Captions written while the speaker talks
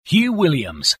Hugh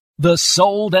Williams, The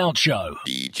Souled Out Show.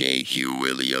 DJ Hugh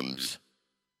Williams.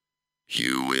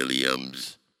 Hugh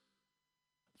Williams.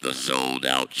 The Souled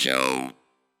Out Show.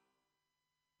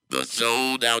 The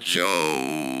Souled Out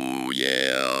Show,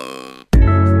 yeah.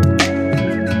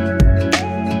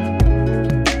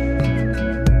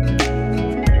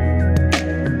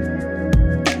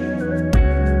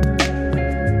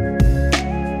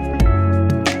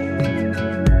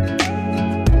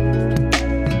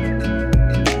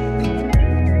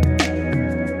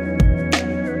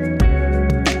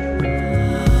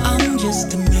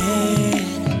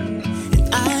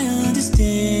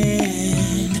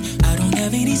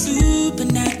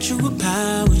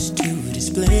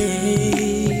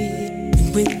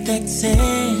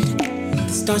 The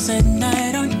stars at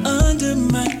night aren't under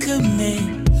my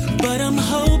command, but I'm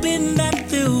hoping that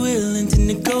they're willing to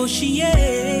negotiate.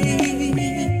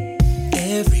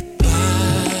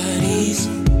 Everybody's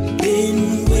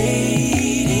been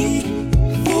waiting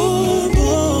for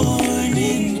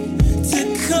morning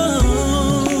to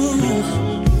come,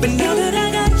 but now that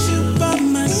I got you by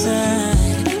my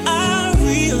side, I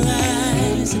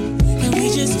realize that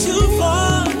we just too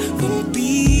far from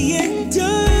being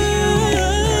done.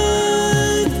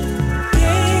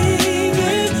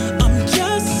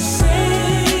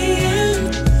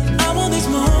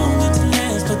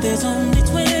 There's only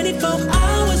 24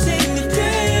 hours in the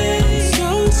day. I'm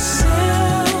so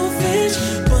selfish,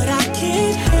 but I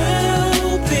can't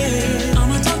help it.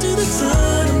 I'ma talk to the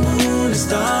sun, the moon, the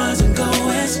stars, and go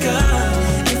ask God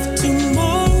if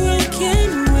tomorrow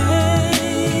can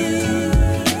wait.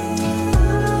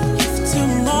 If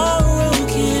tomorrow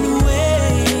can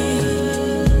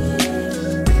wait.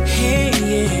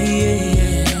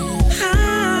 Hey,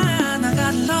 yeah. I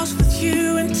got lost with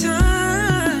you in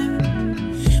time.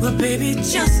 But baby,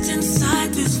 just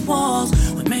inside these walls,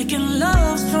 we're making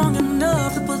love strong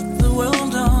enough to put the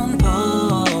world on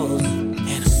pause. And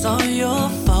I saw your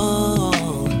fall,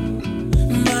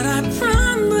 but I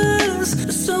promise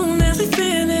as soon as we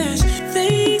finish,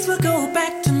 things will go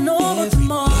back to normal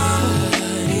tomorrow.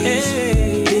 Hey.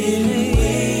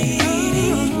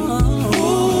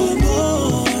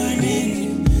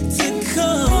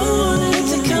 For morning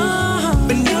to come.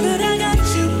 But now that I got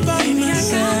you by my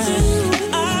side,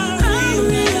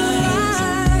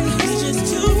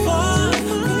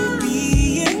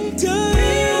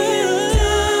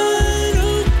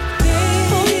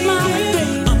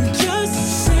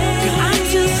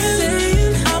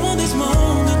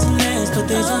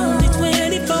 there's only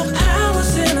 24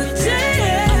 hours in a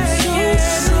day. I'm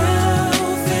so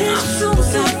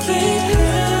selfish, I can't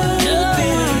help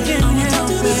it. I'ma talk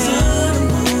to the sun, the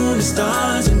moon, the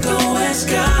stars, and go ask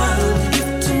God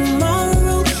if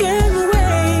tomorrow can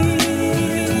wait.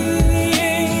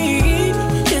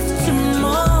 If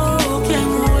tomorrow can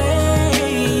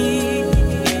wait,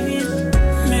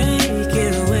 make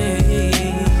it wait.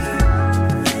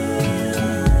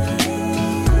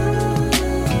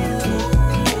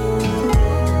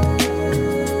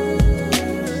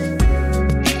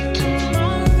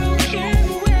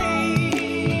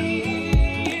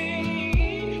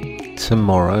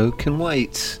 Tomorrow Can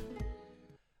Wait.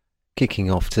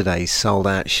 Kicking off today's Sold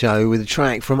Out show with a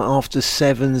track from After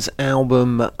Seven's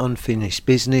album Unfinished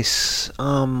Business.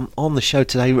 On the show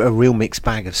today, a real mixed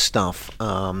bag of stuff.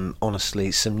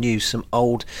 Honestly, some new, some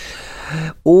old,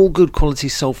 all good quality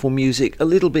soulful music. A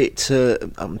little bit,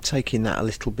 I'm taking that a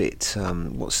little bit,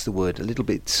 what's the word? A little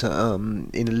bit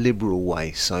in a liberal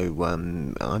way. So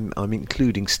I'm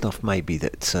including stuff maybe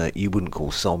that you wouldn't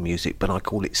call soul music, but I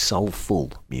call it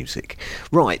soulful music.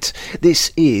 Right,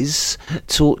 this is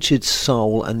Tortured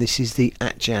Soul, and this is the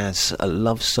Atjazz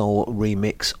Love Soul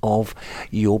remix of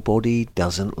Your Body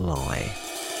Doesn't Lie.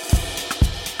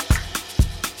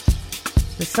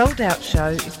 The Sold Out Show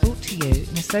is brought to you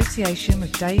in association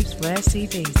with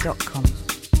davesrarecds.com.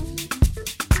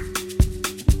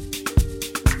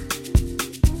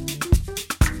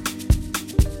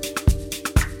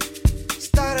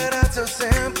 Started out so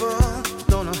simple,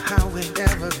 don't know how we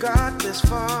ever got this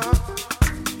far.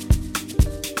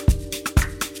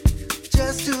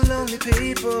 Just two lonely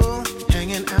people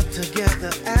hanging out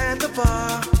together at the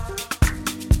bar.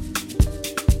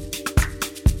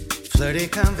 Flirty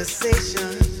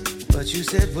conversation, but you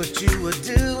said what you were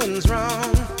doing's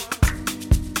wrong.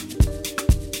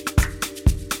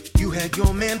 You had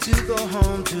your man to go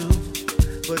home to,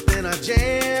 but then a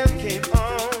jam came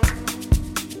on.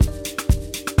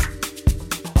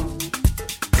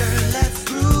 Girl, let's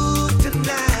groove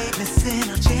tonight. Missing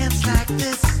a chance like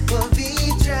this will be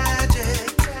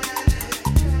tragic.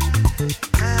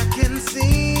 I can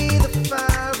see the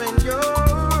fire in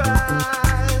your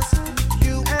eyes.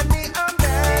 You and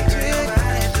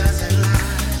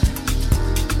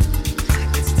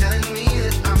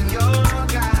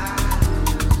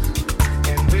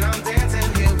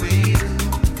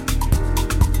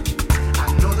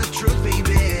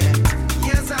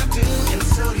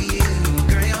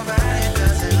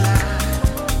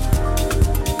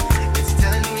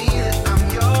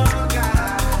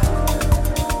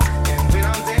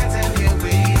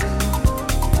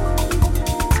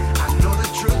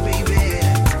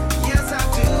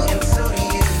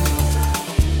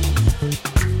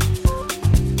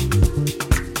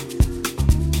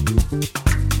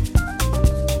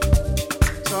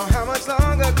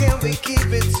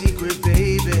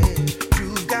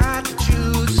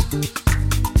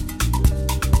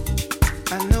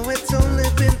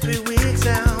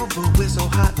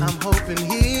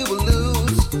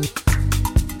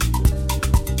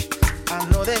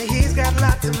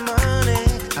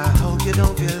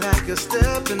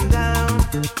stepping down.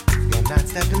 You're not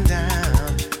stepping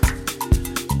down.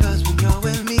 'Cause when you're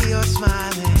with me, you're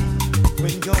smiling.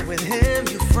 When you're with him,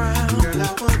 you frown. Girl,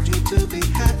 I want you to be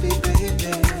happy,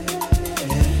 baby.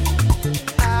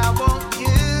 I want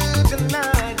you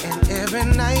tonight and every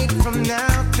night from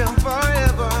now till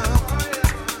forever.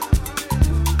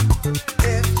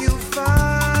 If you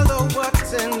follow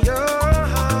what's in your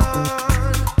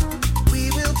heart, we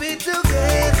will be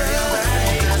together.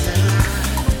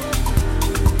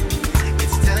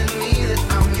 It's telling me that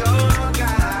I'm your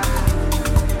guy,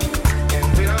 and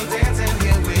when I'm dancing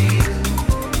here with you,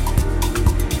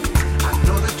 I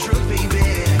know the truth, baby.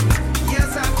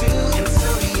 Yes, I do, and so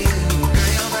do you. Girl,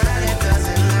 your body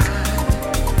doesn't lie.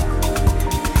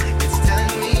 It's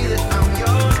telling me that I'm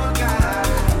your guy,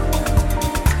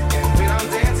 and when I'm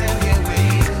dancing here with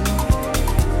you,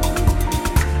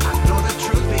 I know the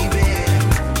truth, baby.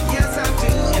 Yes, I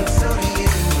do, and so do you.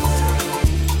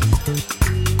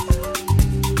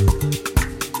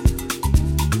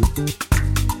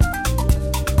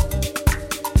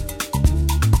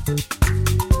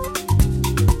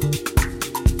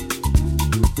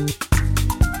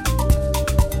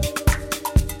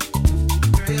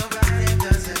 Girl, your body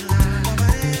doesn't lie.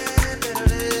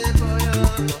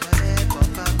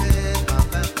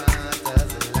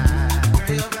 Doesn't lie.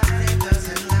 Girl, your body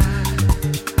doesn't lie.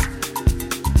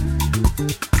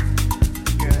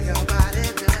 Girl, your body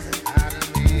doesn't lie to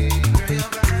me. Girl, your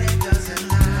body doesn't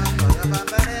lie.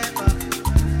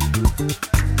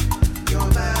 Your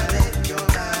body,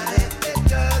 it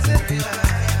doesn't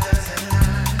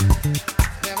lie.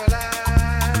 Never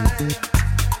lie.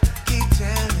 Keep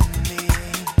telling me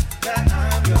that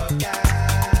I'm your guy.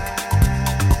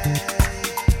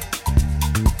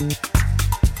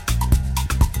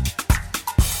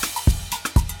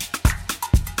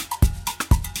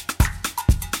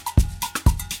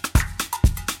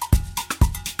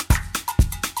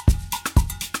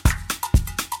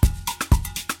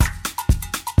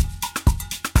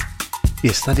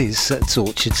 Yes, that is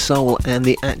Tortured Soul and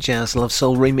the Atjazz Love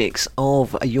Soul remix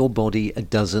of Your Body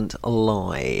Doesn't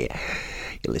Lie.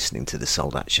 You're listening to The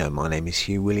Sold Out Show. My name is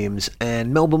Hugh Williams,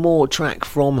 and Melba Moore, track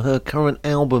from her current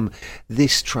album.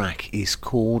 This track is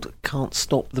called Can't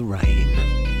Stop the Rain.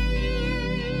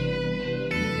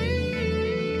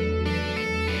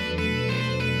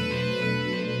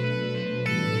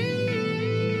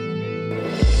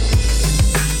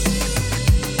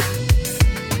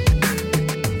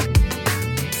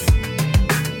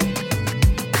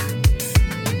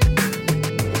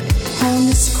 On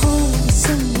this cold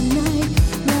summer night,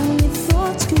 lonely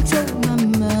thoughts control my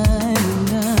mind.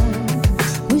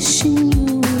 I'm wishing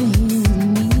you were here with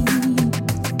me.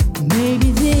 Maybe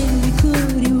then we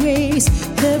could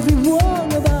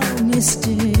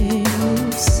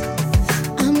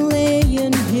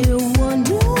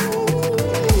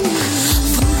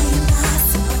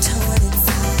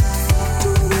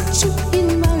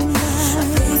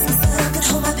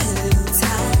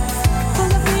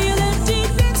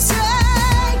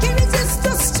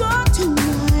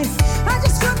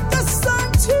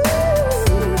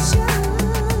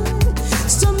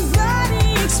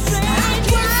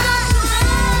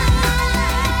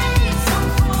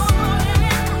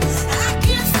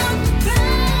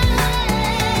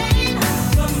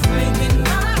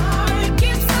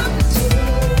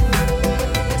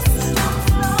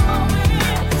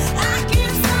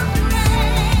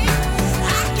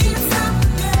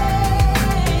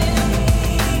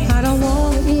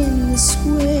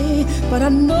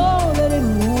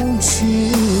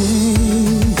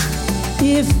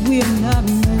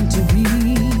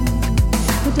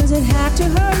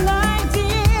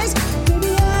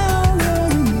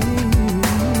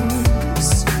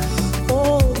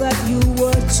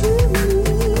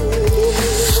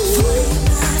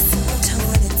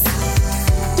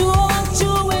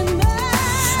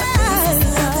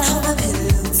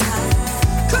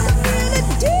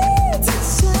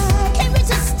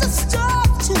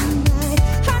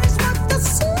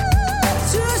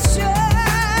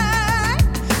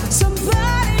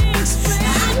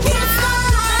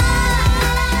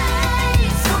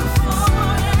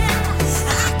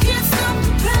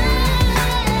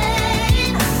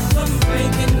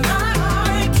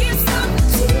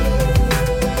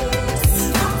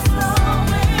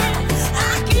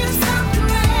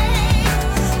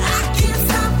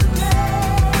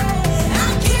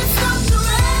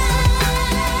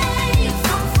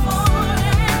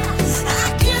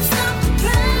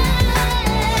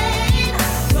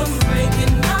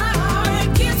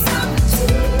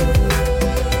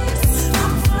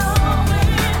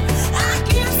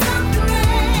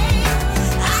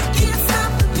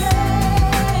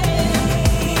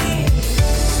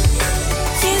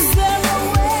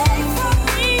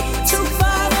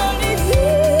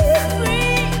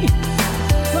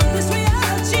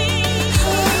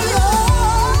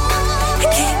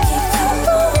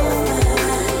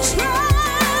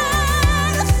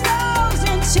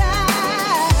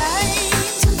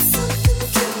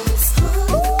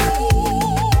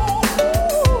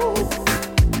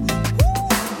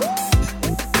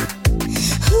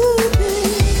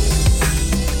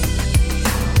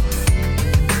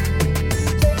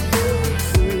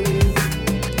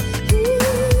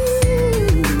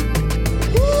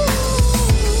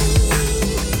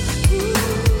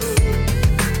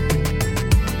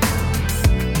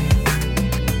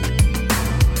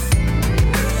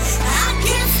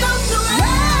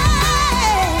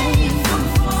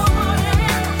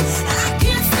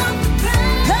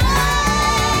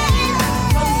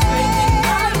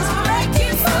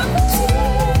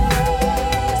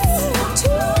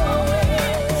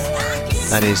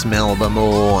That is Melba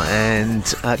Moore and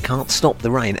Can't Stop the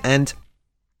Rain. And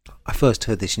I first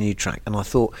heard this new track and I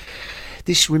thought,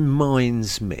 this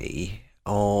reminds me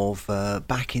of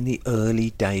back in the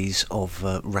early days of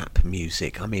rap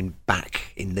music. I mean,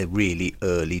 back in the really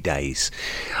early days.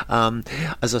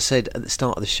 As I said at the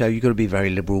start of the show, you've got to be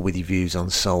very liberal with your views on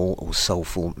soul or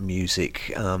soulful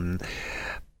music.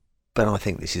 But I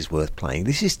think this is worth playing.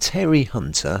 This is Terry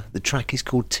Hunter. The track is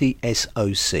called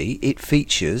TSOC. It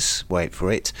features, wait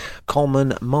for it,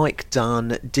 Common, Mike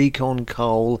Dunn, Deacon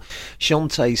Cole,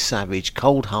 Shantae Savage,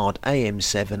 Cold Hard,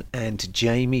 AM7 and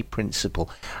Jamie Principle.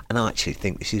 And I actually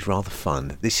think this is rather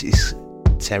fun. This is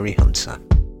Terry Hunter.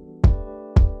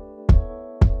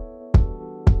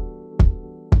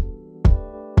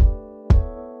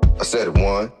 I said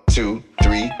 1, 2,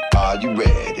 3, are you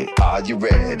ready? Are you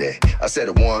ready? I said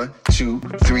 1, 2,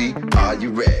 3, are you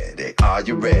ready? Are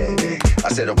you ready? I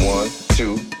said 1,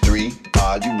 2, 3,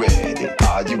 are you ready?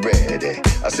 Are you ready?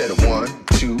 I said 1,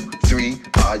 2, 3,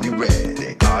 are you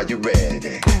ready? Are you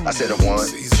ready? I said 1,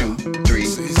 2, 3,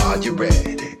 are you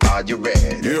ready? Are you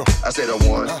ready? Yeah. I said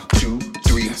 1, 2,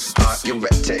 3, are you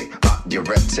ready? Are you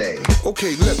ready?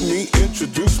 Okay, let me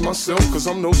introduce myself, cause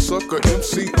I'm no sucker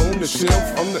MC on the shelf.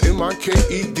 I'm the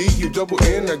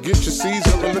M-I-K-E-D-U-double-N. Now get your C's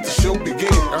up and let the show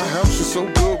begin. Our house is so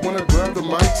good when I grab the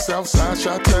mic. Southside,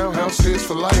 Chi-Town, house hits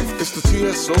for life. It's the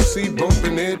TSOC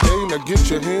bumping every day. Now get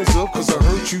your hands up, cause I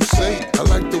heard you say. I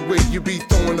like the way you be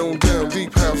throwing on down.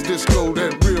 Deep house disco,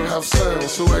 that real house sound.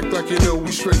 So act like you know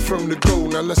we straight from the go.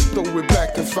 Now let's throw it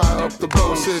back and fire up the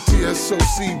bow. I said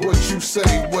TSOC, what you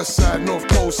say? West side, North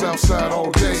Pole, South side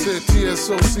all day. I said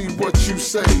TSOC, what you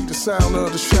say? The sound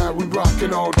of the shot, we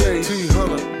rockin' all day.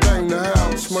 T-Hunter, bang the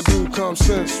house. My dude Common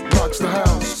Sense rocks the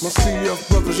house. My CF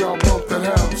brothers, y'all bump that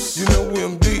house. You know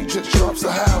MD just drops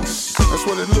the house. That's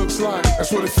what it looks like,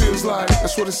 that's what it feels like,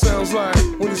 that's what it sounds like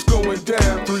when it's going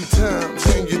down 3 times.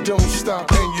 And you don't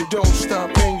stop, and you don't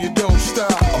stop, and you don't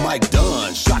stop. Mike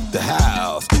Dunn, shock the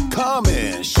house.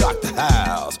 Common, shock the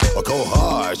house. Or Go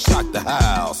Hard, shock the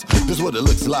house. This is what it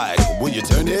looks like when you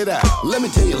turn it out. Let me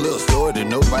tell you a little story that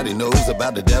nobody knows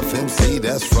about the Def MC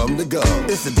that's from the go.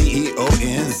 It's the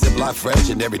DEON, Ziploc fresh,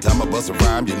 and every time I bust a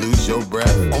rhyme, you lose your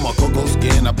breath. On my cocoa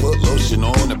skin, I put lotion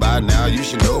on, and by now you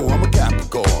should know I'm a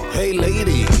Capricorn. Hey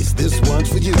ladies, this one's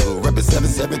for you. Reppin'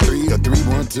 773 or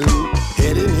 312.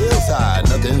 Heading hills high,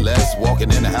 nothing less.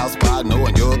 Walking in the house spot,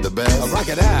 knowing you're the best. I rock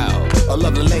it out, I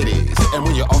love the ladies. And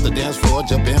when you're on the dance floor,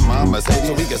 jump in my Mercedes.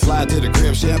 So we can slide to the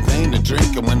crib, champagne to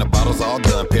drink. And when the bottle's all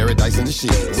done, paradise in the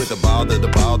sheets. With the ball, the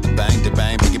bang,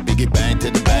 biggie, bang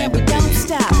to the bang. And we don't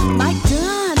stop. Mike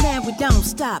Dunn, and we don't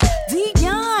stop.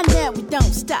 Dion, and we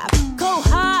don't stop. Go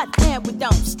Hard, and we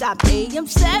don't stop.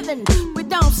 AM7, we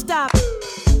don't stop.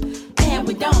 And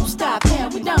we don't stop,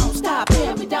 and we don't stop,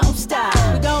 and we don't stop.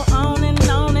 We go on and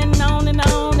on and on and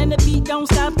on, and the beat don't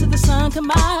stop till the sun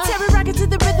come out. Terry rockin' to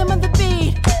the rhythm of the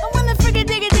beat. I wanna freaking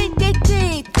dig it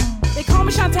deep. They call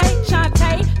me Shantae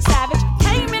Savage.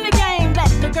 Came in the game, let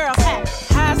the girls have.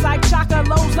 Highs like Shaka,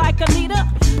 lows like Anita.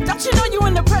 Don't you know you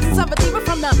in the presence of a diva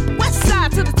from the west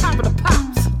side to the top of the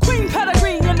pops? Queen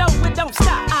pedigree, you know it don't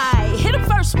stop. I hit him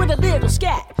first with a little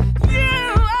scat.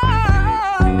 Yeah,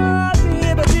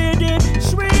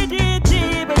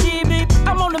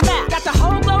 I'm on the map, got the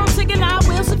whole globe singing I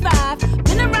will survive.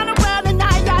 Been around the world and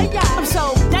I'm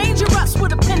so dangerous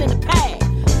with a pen in the pad.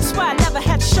 That's why I never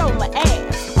had to show my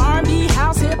ass. R&B,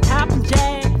 house, hip hop, and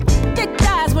jazz. Thick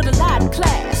guys with a lot of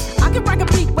class. I can rock a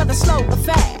beat whether slow or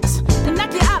fast, and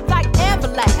knock you out like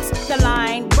Everlast. The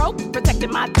line broke,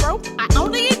 protecting my throat. I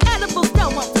only eat edibles,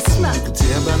 don't want to smoke. You can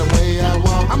tell by the way I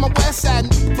walk. I'm a west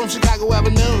side from Chicago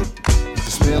Avenue.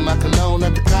 Smell my cologne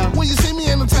at the car. When you see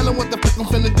me, ain't no telling what the fuck I'm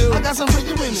finna do. I got some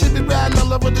freaky with me. She be riding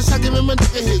all over the shot, give him a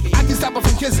nigga hit. I can stop her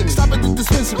from kissing me. Stop at the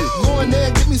dispensary. Go in there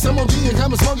and get me some OG and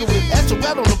come and smoke it with. Extra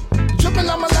wet on the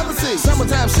dripping on my leather seat.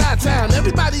 Summertime, Chi-Town,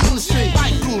 everybody in the street.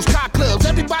 Bike crews, car clubs,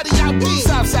 everybody out deep.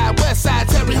 Southside, west side,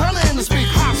 Terry Hunter in the street.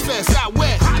 House fest, out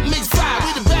west, hot mix fire,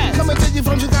 we the best. Coming to you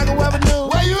from Chicago Avenue.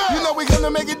 Where you at? You know we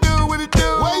gonna make it do what it do.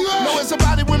 Where you at? Know it's a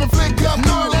body when the flick come.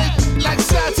 No, it ain't like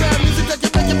Chi-Town music that can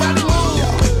make your body move.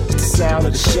 Sound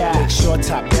of the shot, short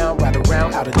top down, right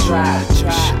around, out of drive.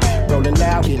 Rolling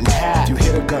loud, getting high. You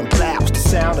hear the gun blast, the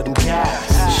sound of them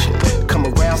guys. Come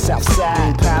around south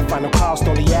side, pie, final cost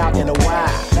on the out and a wide.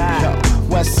 Yo,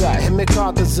 west side, hit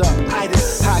McArthur's up.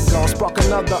 Hot gun, spark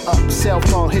another up. Cell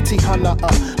phone, hit T-Hunter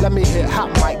up. Let me hit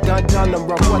hot mic, done them,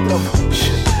 run what the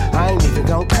I ain't even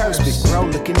gon' curse. Big bro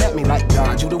looking at me like,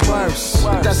 God, you the worst.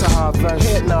 That's a hard verse.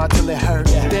 Head nod till it hurt.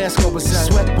 Dance go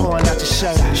berserk. Sweat pouring out your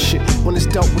shirt. Shit, when it's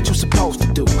dope, what you supposed to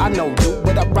do? I know you,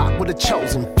 but I rock with a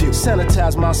chosen few.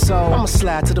 Sanitize my soul. I'ma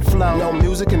slide to the flow. No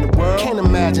music in the world. Can't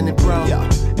imagine it, bro. Yeah.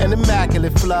 An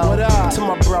immaculate flow. What up? To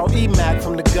my bro E-Mac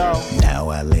from the go. Now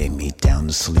I lay me down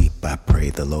to sleep. I pray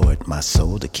the Lord my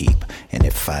soul to keep. And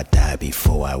if I die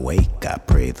before I wake, I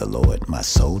pray the Lord my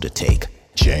soul to take.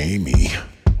 Jamie.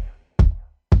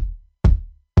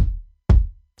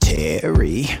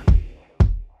 Terry.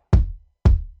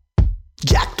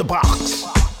 Jack the Box.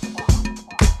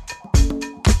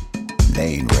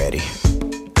 They ain't ready.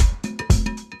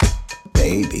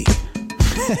 Baby.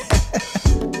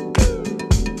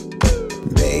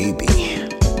 Baby.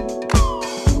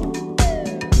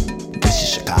 This is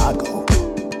Chicago.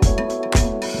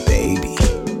 Baby.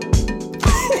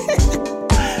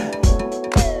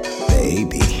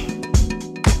 Baby.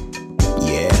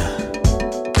 Yeah.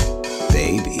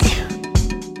 Baby.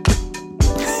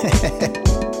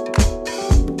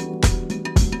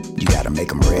 You gotta make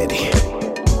them ready.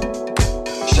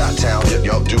 Shot-town,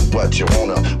 yo, do what you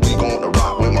wanna. We gonna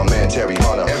rock with my man Terry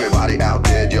Hunter. Everybody out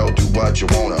there, yo, do what you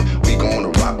wanna. We gonna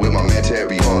rock with my man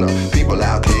Terry Hunter. People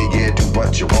out there, yeah, do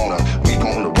what you wanna. We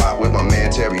gonna rock with my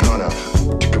man Terry Hunter.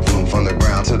 Took a boom from the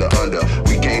ground to the under.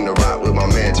 We came to rock with my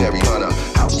man Terry Hunter.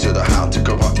 House to the house, took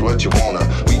a rock what you wanna.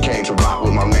 We came to rock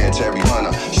with my man Terry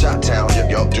Hunter. Shot-town,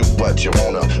 yo, do what you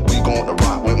wanna. We gonna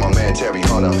rock with my man Terry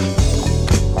Hunter.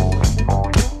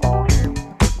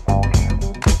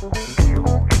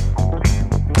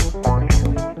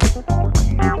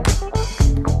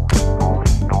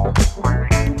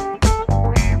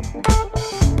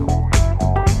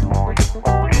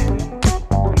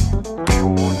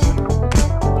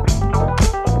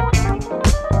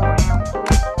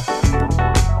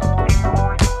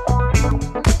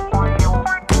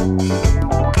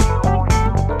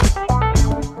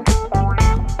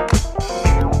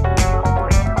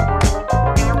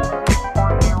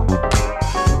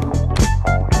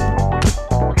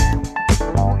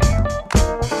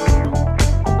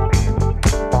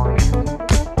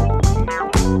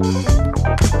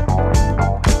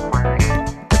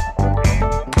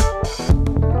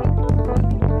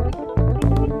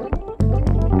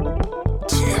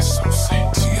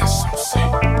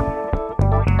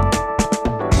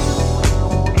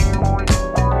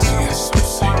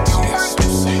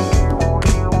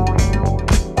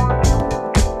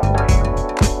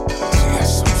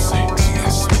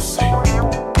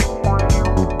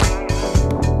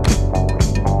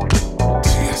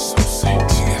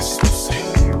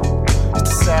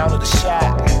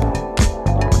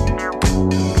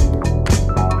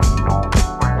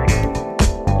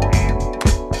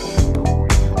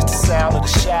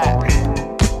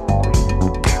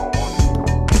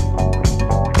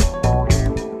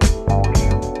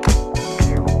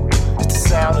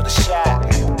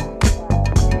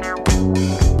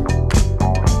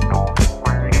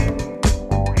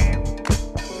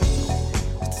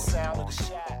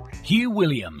 Hugh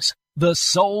Williams, The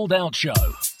Sold Out Show.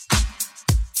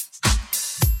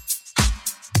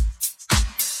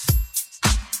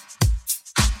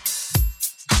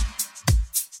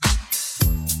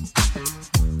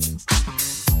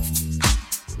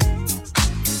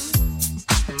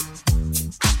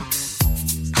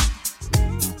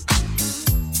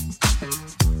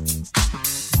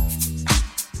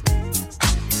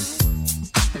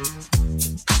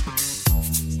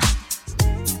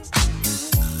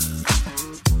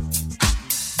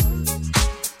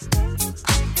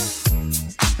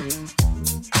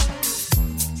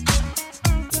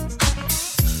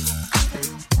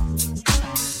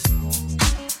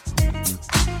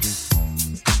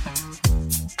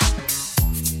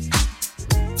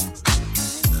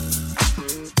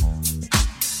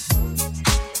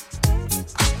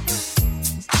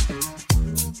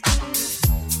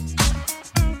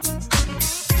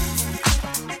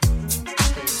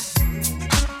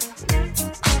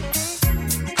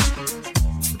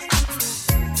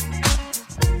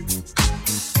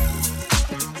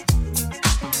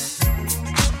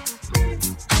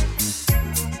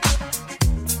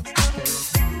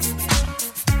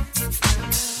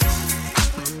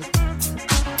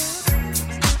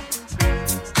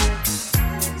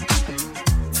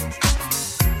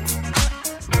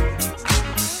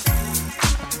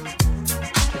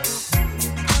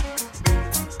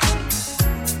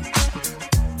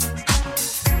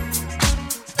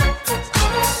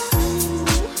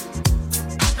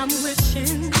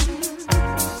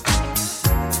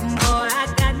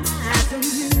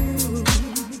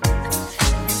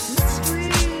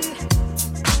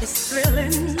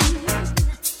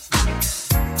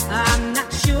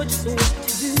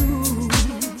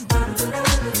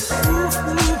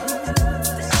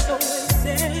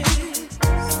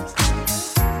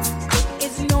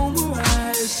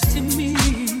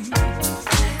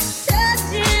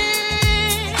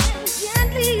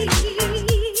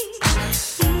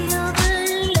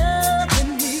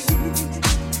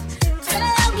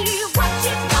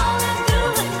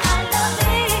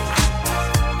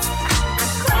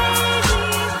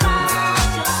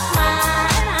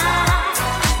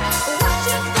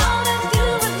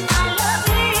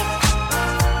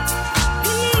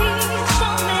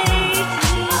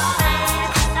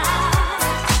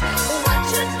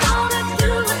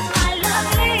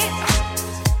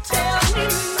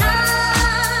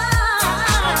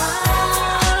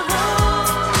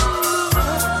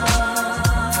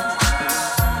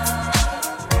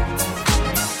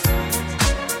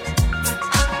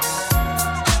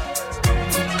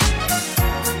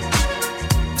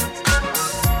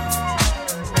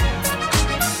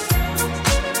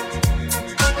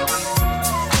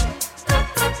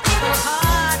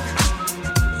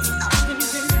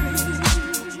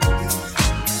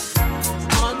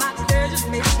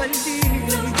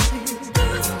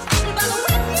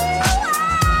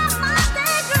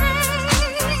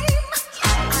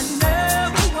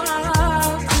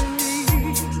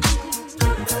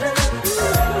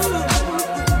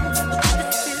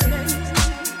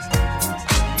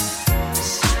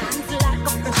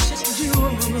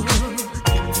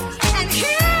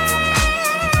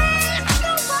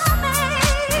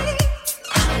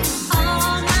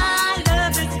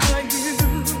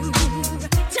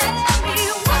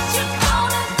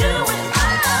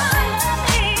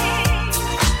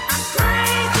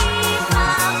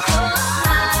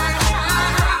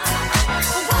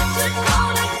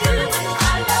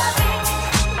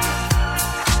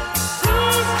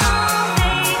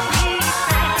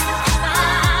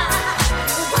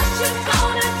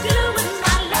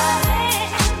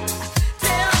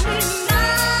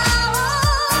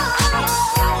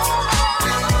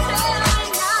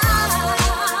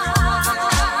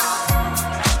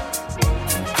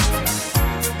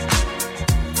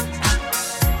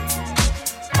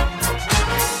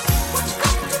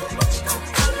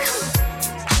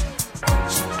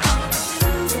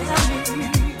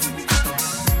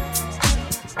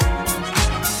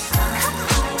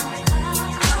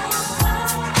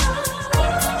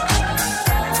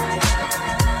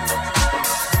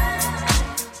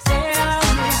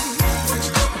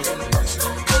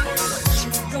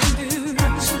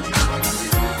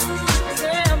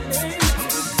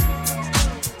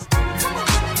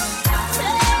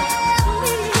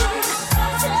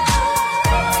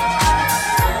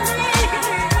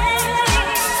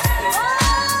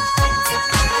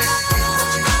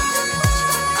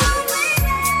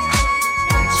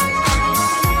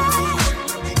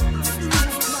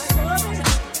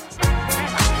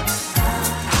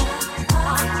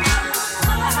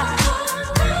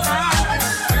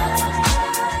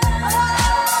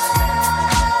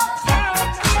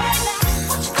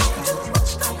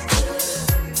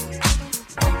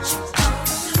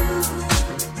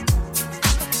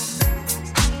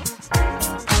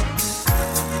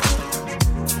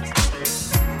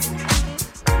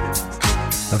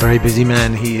 A very busy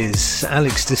man he is.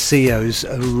 Alex DeCio's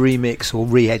remix, or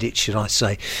re-edit should I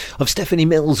say, of Stephanie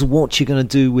Mills' What You Gonna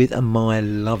Do With My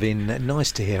Lovin'.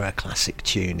 Nice to hear a classic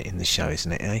tune in the show,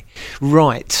 isn't it, eh?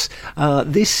 Right,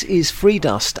 this is Free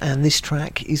Dust and this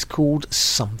track is called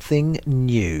Something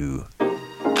New.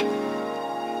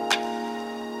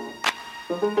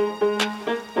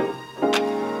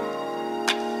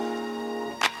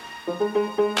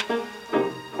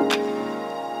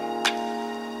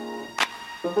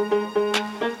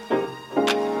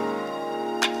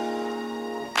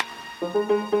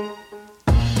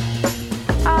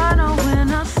 I know when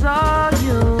I saw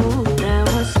you, there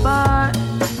was sparks.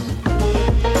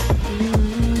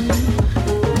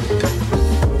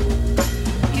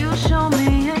 You show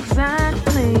me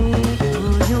exactly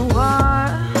who you are.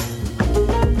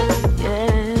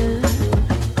 Yeah,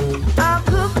 I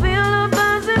could feel a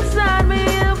buzz inside me.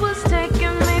 It was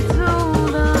taking me to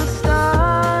the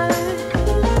start.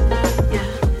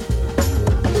 Yeah,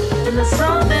 and there's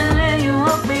something in you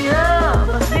woke me up.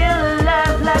 I feel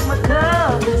alive like my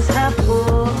cup is half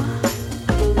full.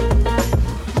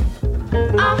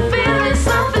 I'm feeling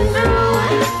something new.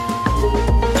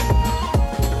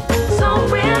 So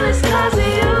real, it's 'cause of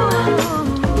you.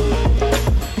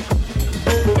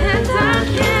 And I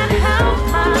can't help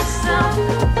myself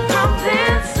from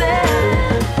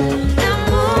dancing and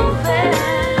moving.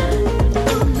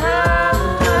 No,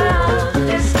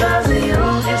 it's 'cause of you,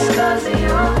 it's 'cause of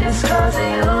you, it's 'cause of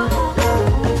you.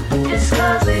 It's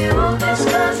 'cause of you, it's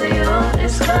 'cause of you,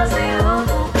 it's 'cause of you.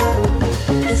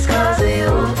 It's 'cause of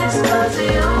you, it's 'cause of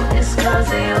you, it's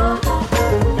 'cause of you.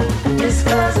 It's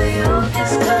 'cause of you,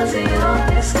 it's 'cause of you,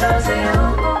 it's 'cause of you.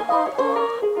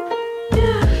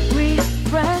 Yeah.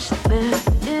 Refreshed, there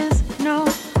is no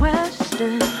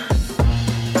question.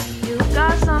 You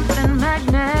got something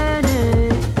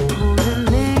magnetic holding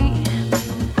me.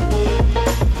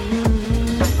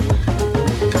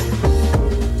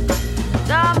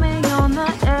 Got me on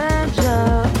the edge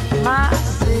of my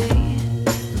seat.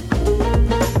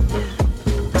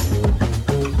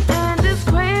 And it's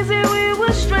crazy, we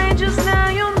were strangers, now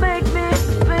you make me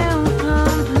feel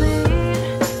complete.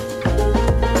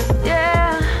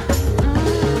 Yeah,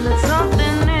 there's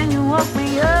something in you woke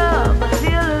me up. I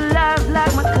feel alive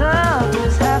like my cup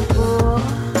is half full.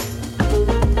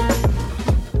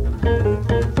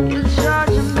 You're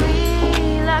charging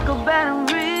me like a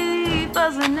battery,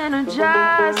 buzzing,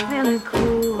 energized, feeling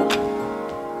cool.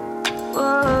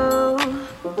 Whoa,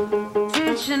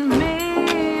 teaching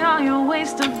me all your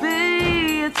ways to be.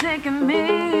 You're taking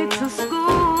me to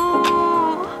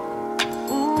school.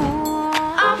 Ooh,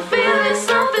 I'm feeling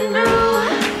something new.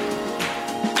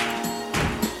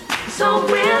 So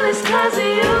real, it's 'cause of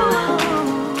you.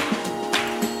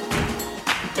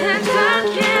 And I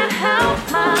can't help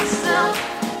myself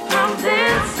from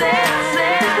dancing.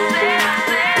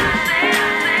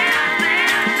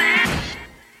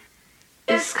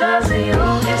 It's 'cause of you,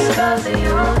 it's 'cause of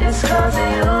you, it's 'cause of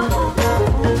you.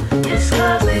 It's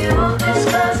 'cause of you, it's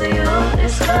 'cause of you,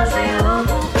 it's 'cause of you.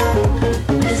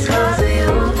 It's 'cause of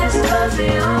you, it's 'cause of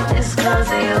you, it's 'cause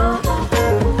of you.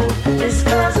 It's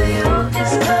 'cause of you,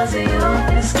 it's 'cause of you,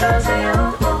 it's 'cause of you.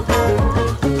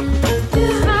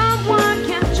 Someone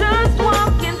can just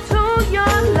walk into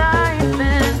your life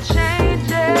and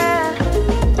change it.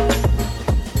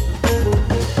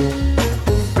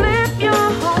 Flip your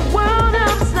whole world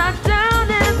upside down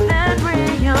and then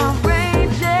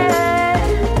rearrange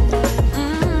it.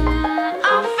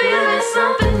 I'm feeling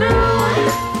something new.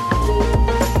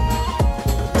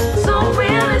 So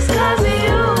real, it's 'cause of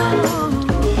you.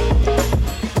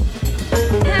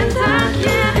 And I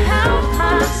can't help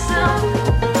myself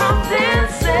from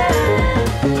dancing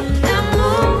and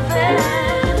moving.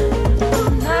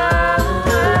 No,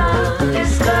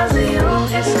 it's 'cause of you,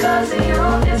 it's 'cause of you,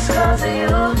 it's 'cause of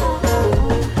you.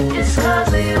 It's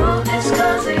 'cause of you, it's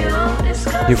 'cause of you, it's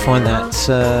 'cause of you. You'll find that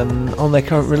on their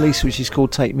current release, which is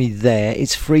called Take Me There.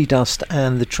 It's Free Dust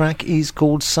and the track is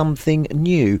called Something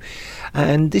New.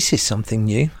 And this is something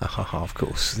new, of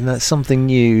course, and that's something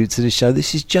new to the show.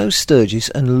 This is Joe Sturgis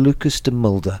and Lucas de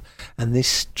Mulder, and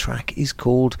this track is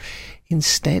called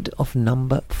Instead of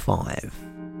Number 5.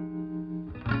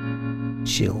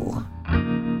 Chill.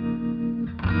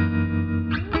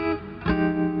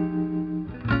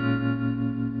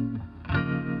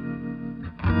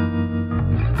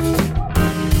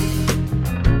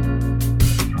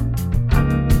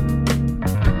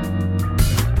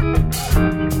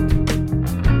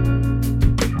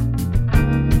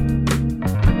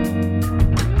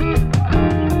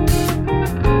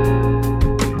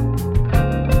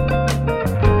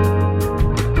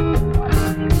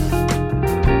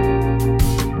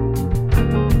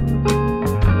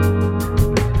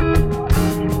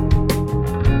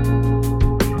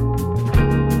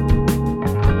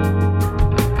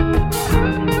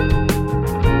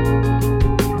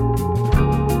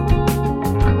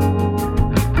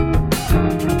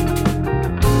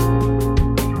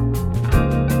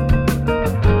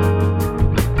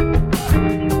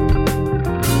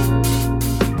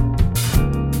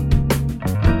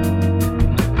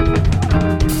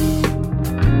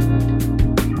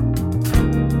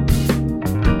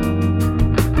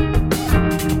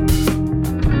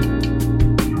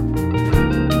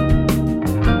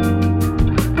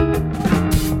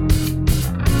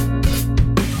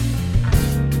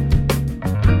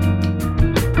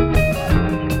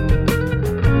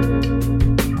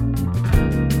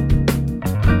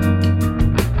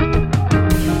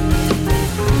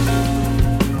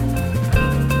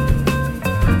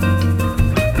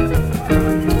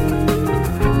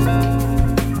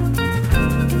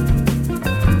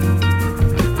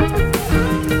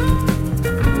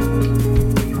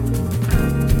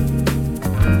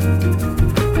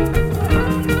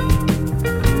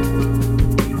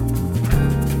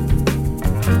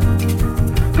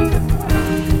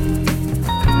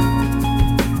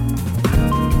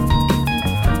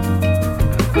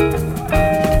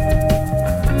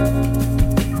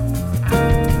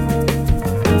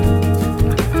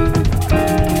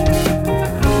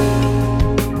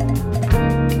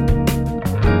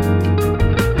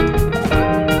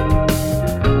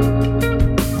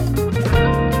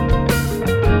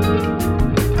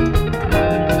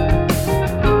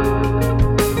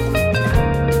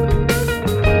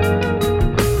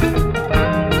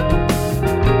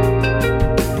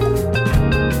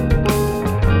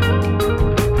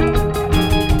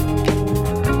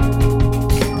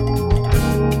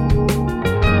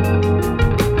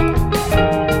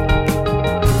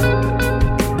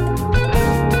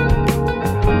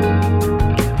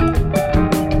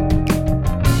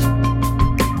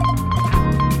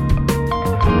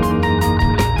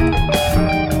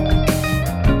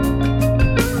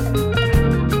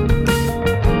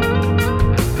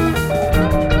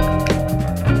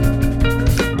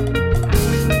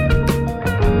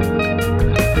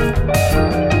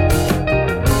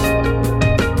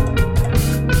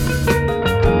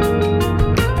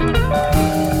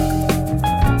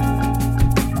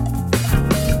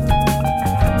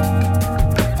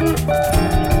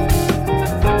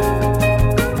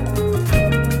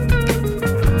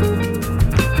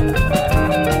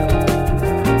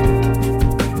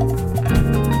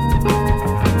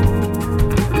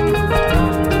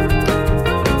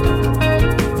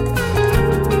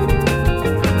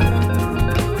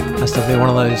 be one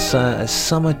of those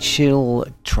summer chill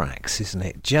tracks, isn't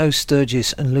it? Joe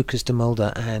Sturgis and Lucas de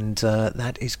Mulder, and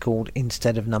that is called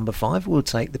Instead of Number 5. We'll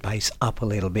take the pace up a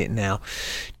little bit now.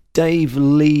 Dave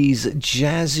Lee's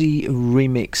jazzy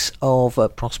remix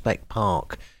of Prospect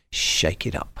Park, Shake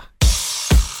It Up.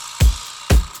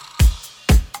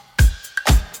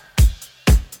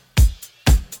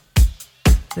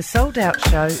 The Sold Out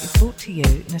Show is brought to you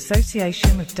in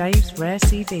association with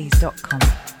davesrarecds.com.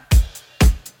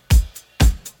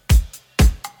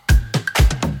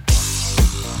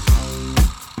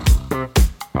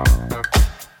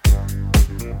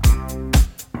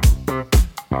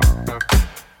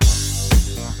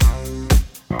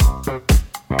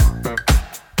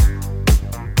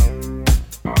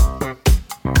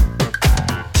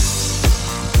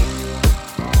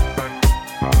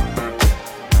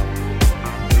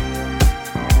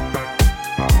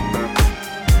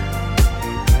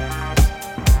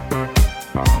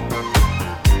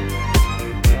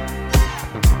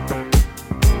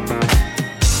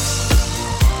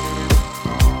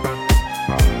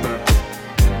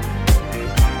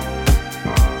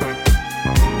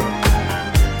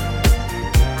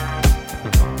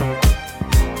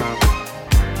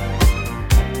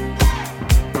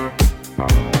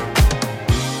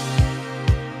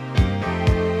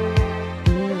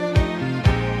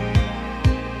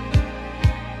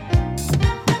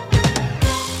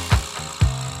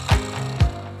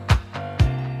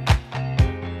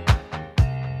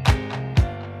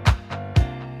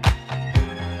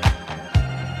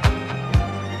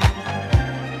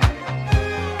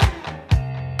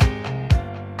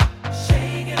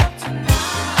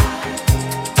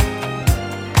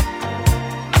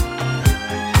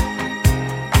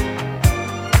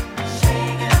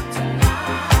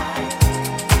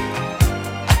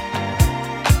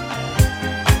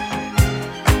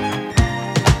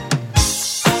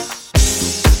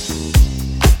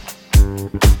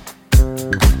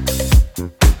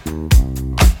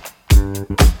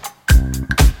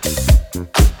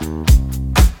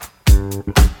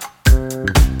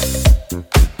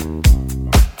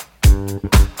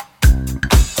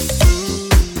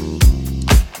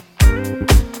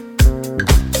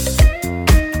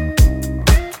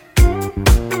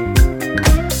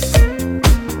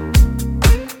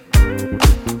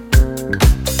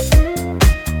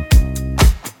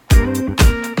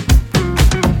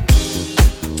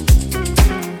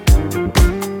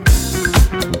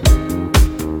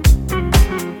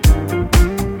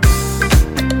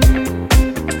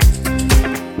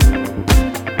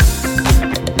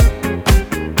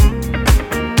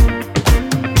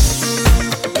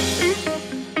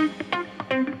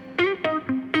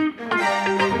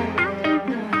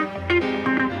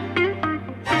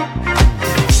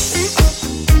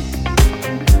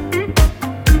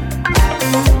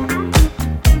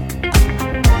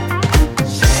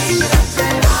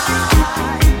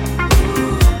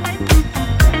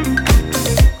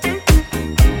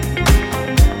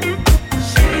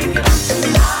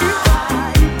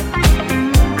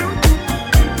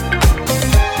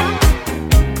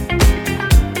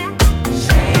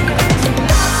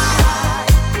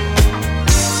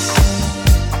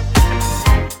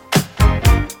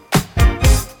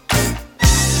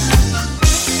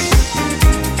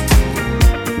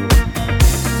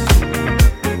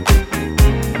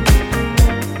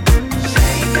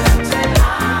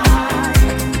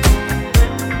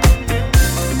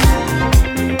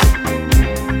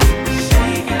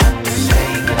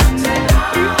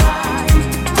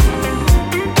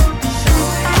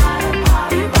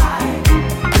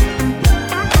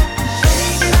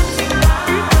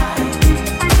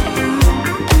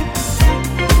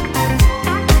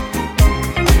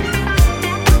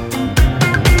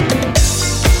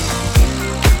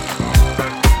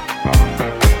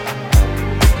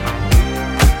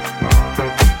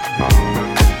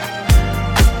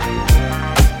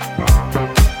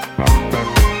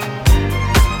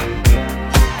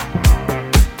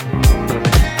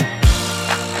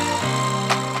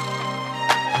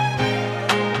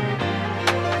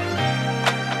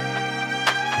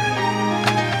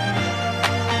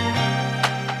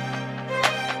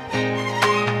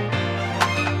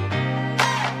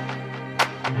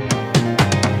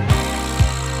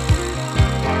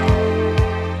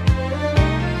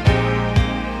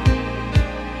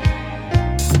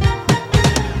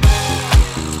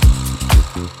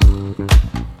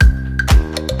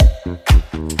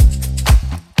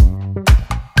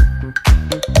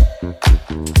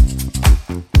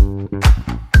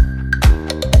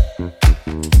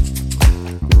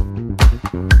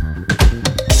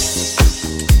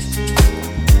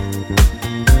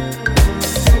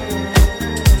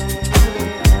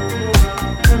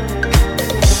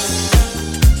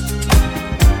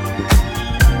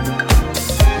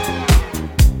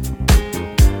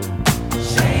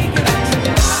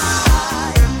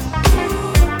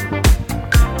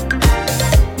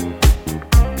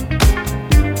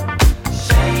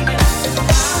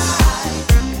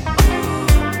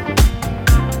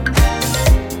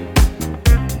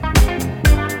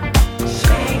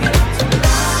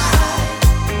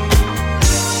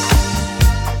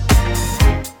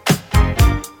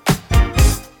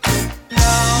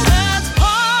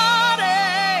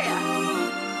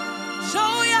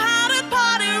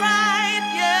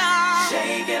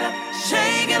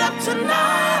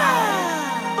 tonight.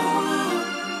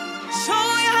 Show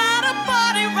you how to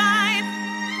party right.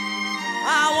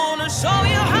 I wanna show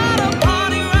you how to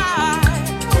party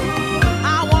right.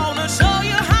 I wanna show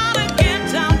you how to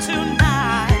get down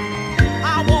tonight.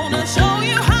 I wanna show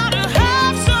you how to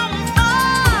have some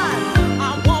fun.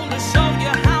 I wanna show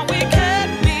you how we can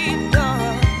be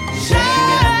done.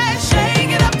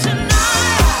 Shake it up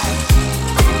tonight.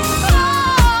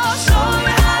 Oh, show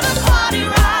you how to party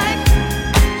right.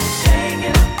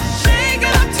 Shake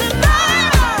it up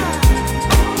tonight.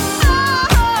 Oh,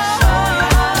 show you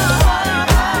how to party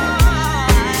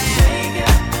right.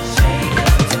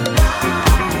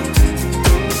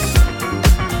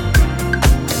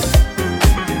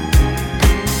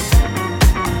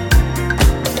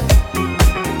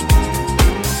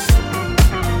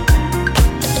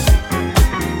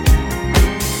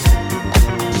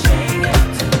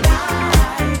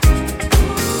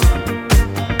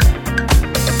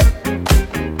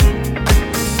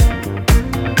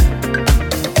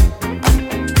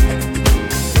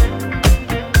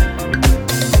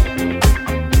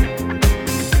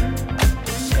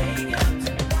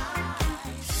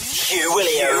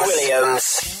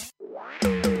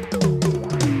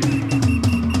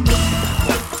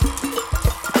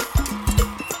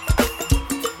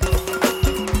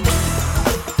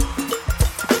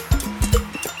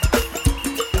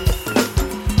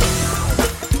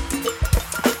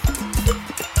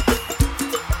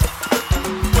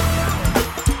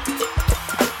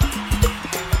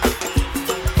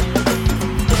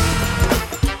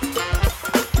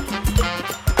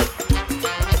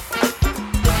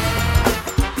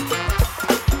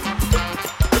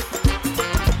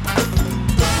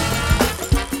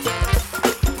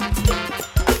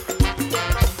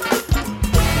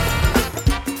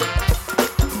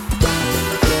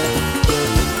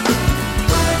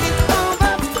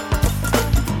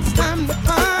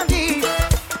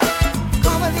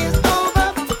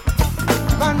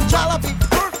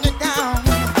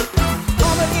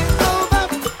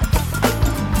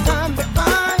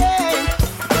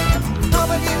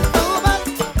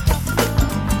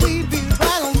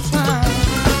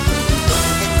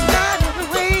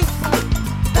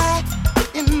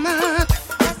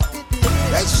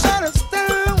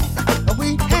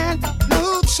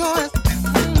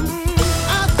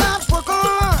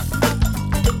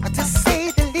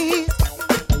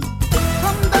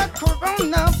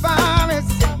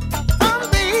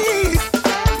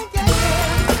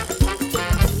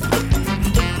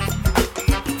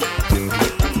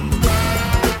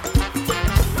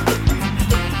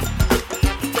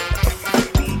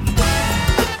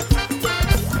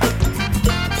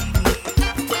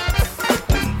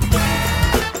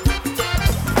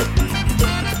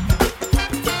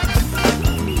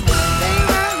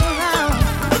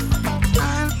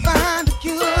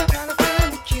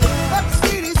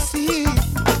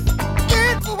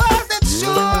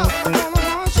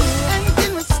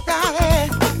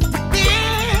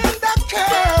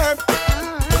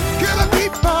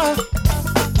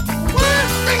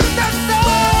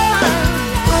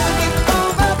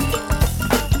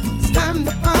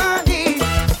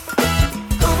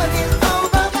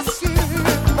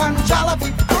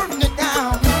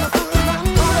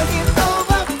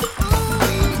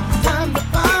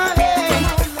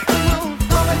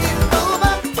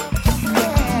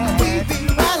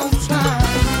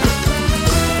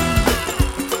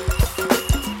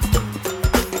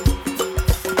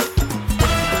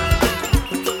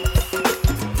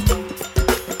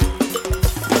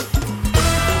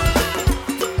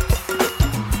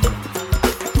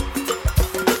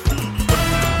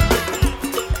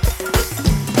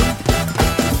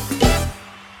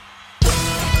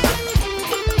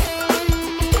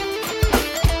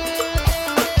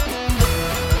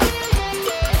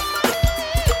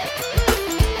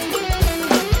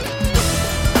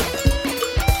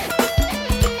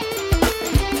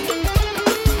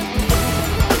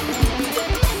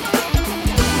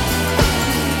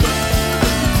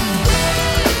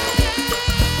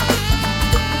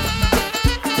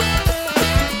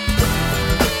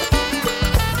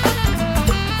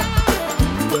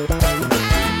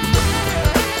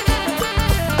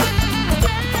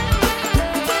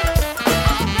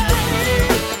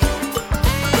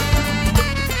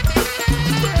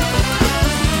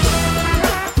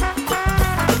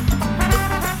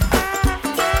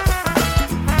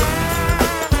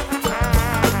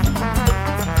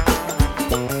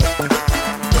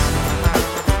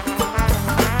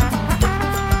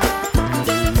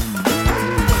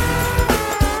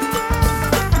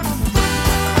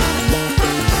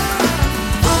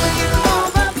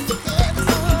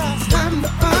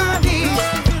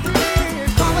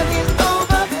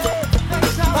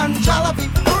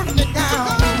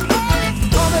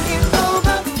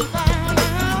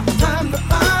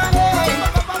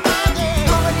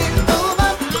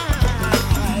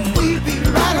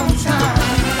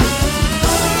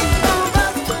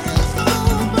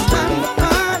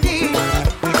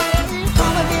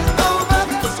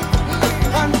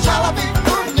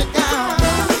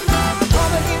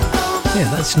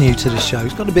 That's new to the show.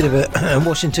 It's got a bit of a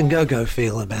Washington Go-Go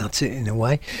feel about it in a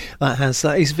way.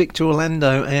 That is Victor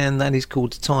Orlando, and that is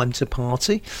called Time to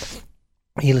Party.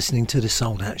 You're listening to the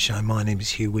Sold Out Show. My name is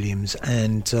Hugh Williams,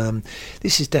 and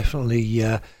this is definitely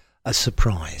a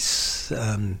surprise.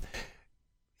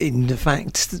 In the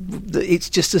fact that it's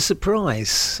just a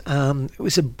surprise. It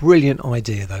was a brilliant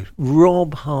idea, though.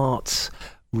 Rob Hart's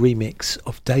remix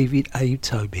of David A.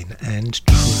 Tobin and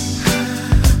True.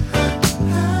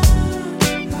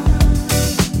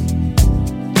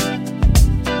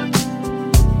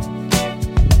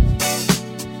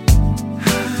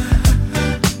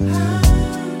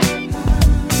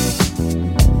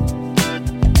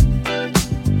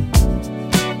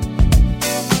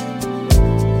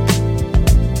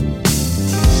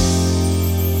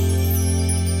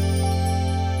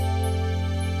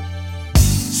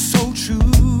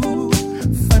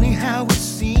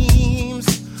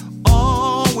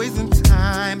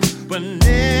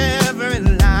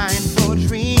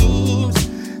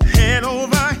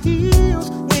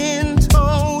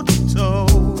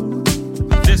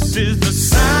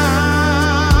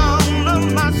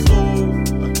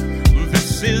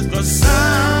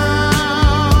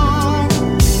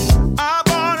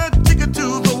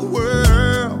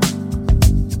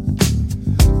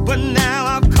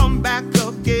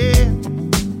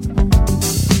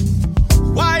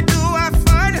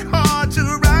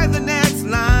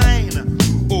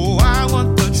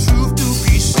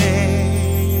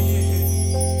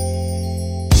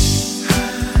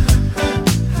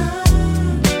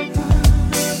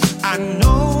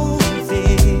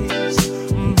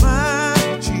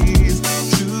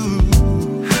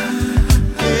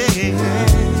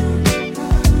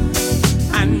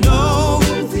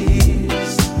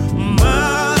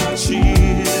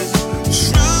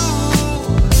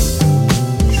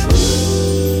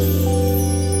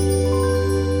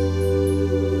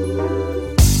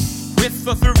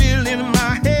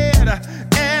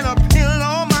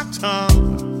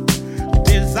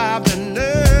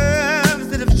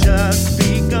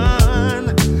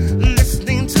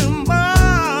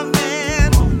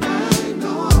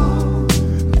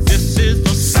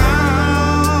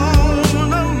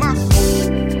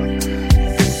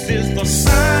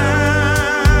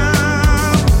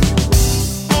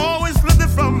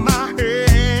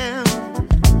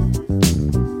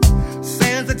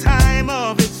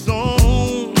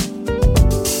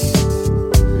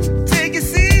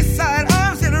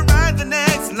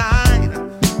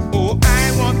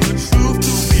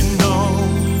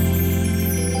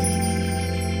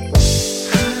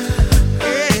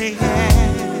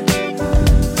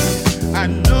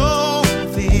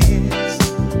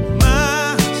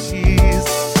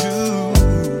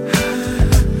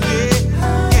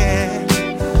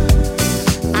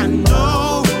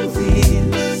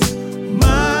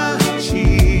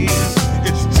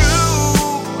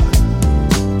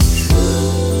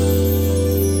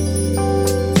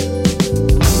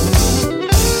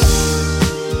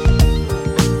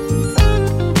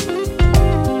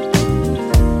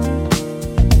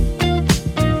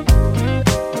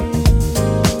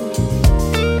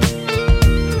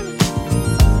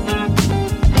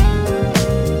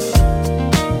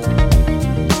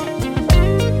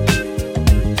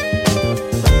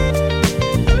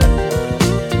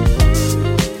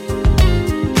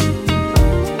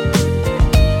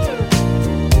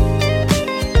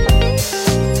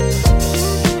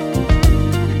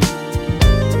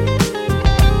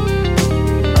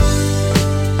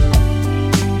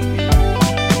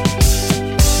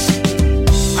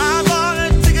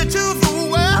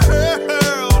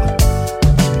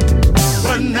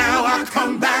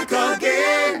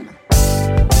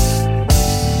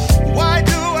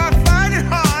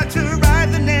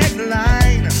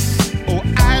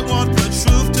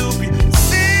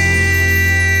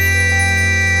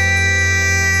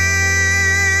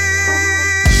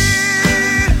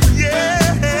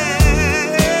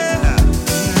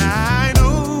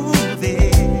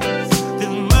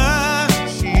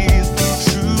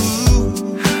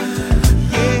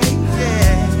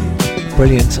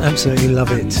 Brilliant, absolutely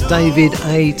love it. David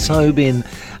A. Tobin,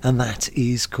 and that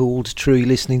is called True. You're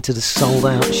listening to the Sold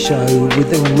Out Show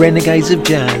with the Renegades of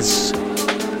Jazz.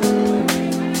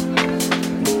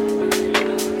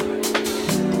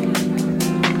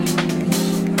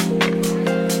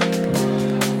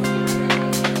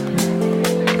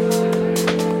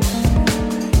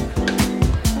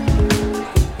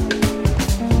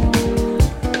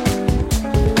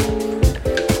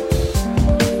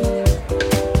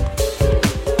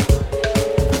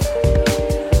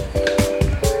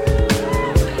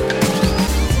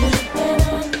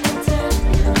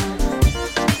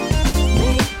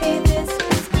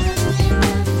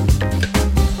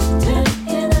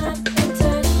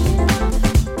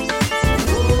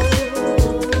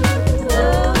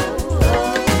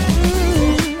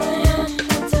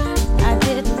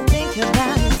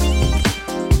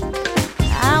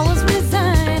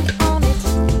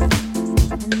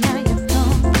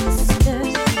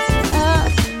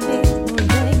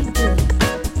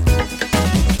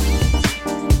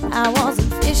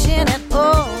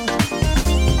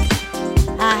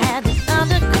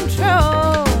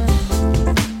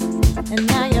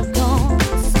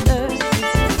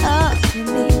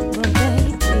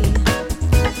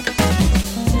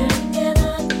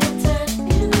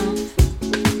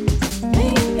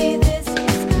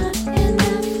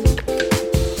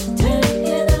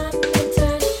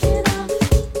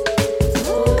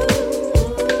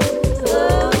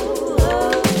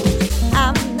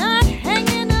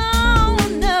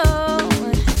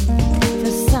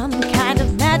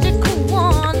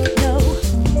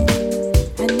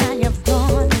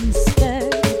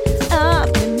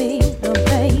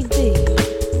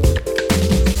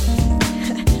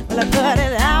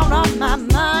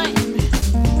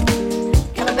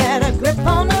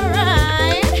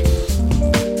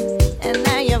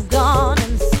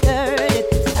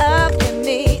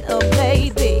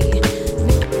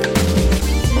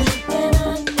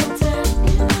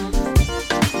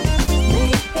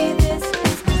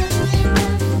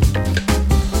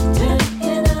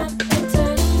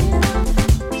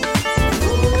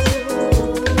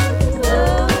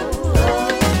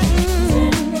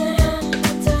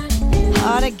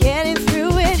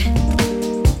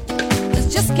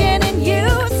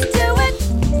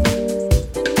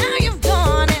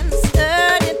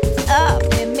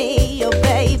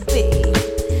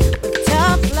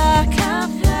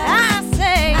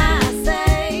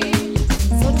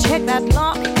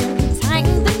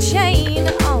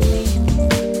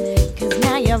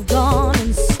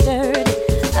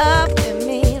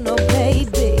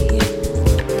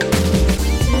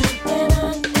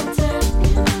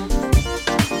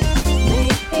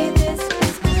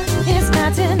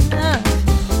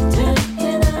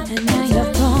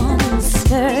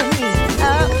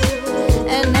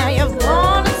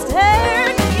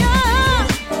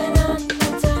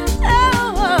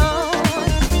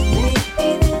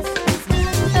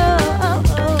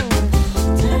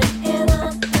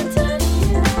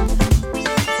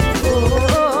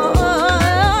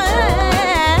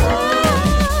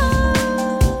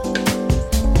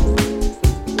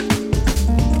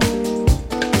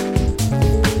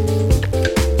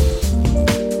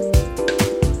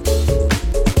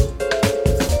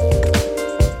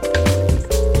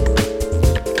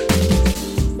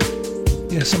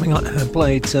 I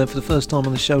played for the first time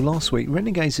on the show last week,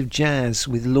 Renegades of Jazz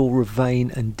with Laura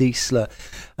Vane and Diesler,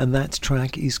 and that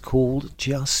track is called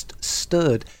Just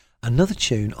Stirred. Another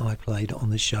tune I played on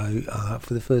the show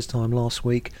for the first time last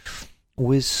week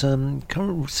was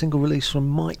current single release from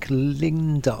Mike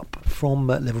Lindup from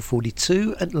Level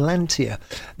 42, Atlantia.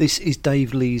 This is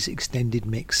Dave Lee's extended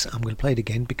mix. I'm going to play it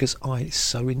again because I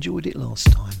so enjoyed it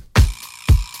last time.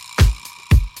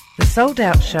 The Sold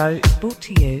Out Show is brought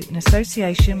to you in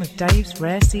association with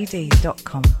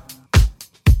davesrarecd.com.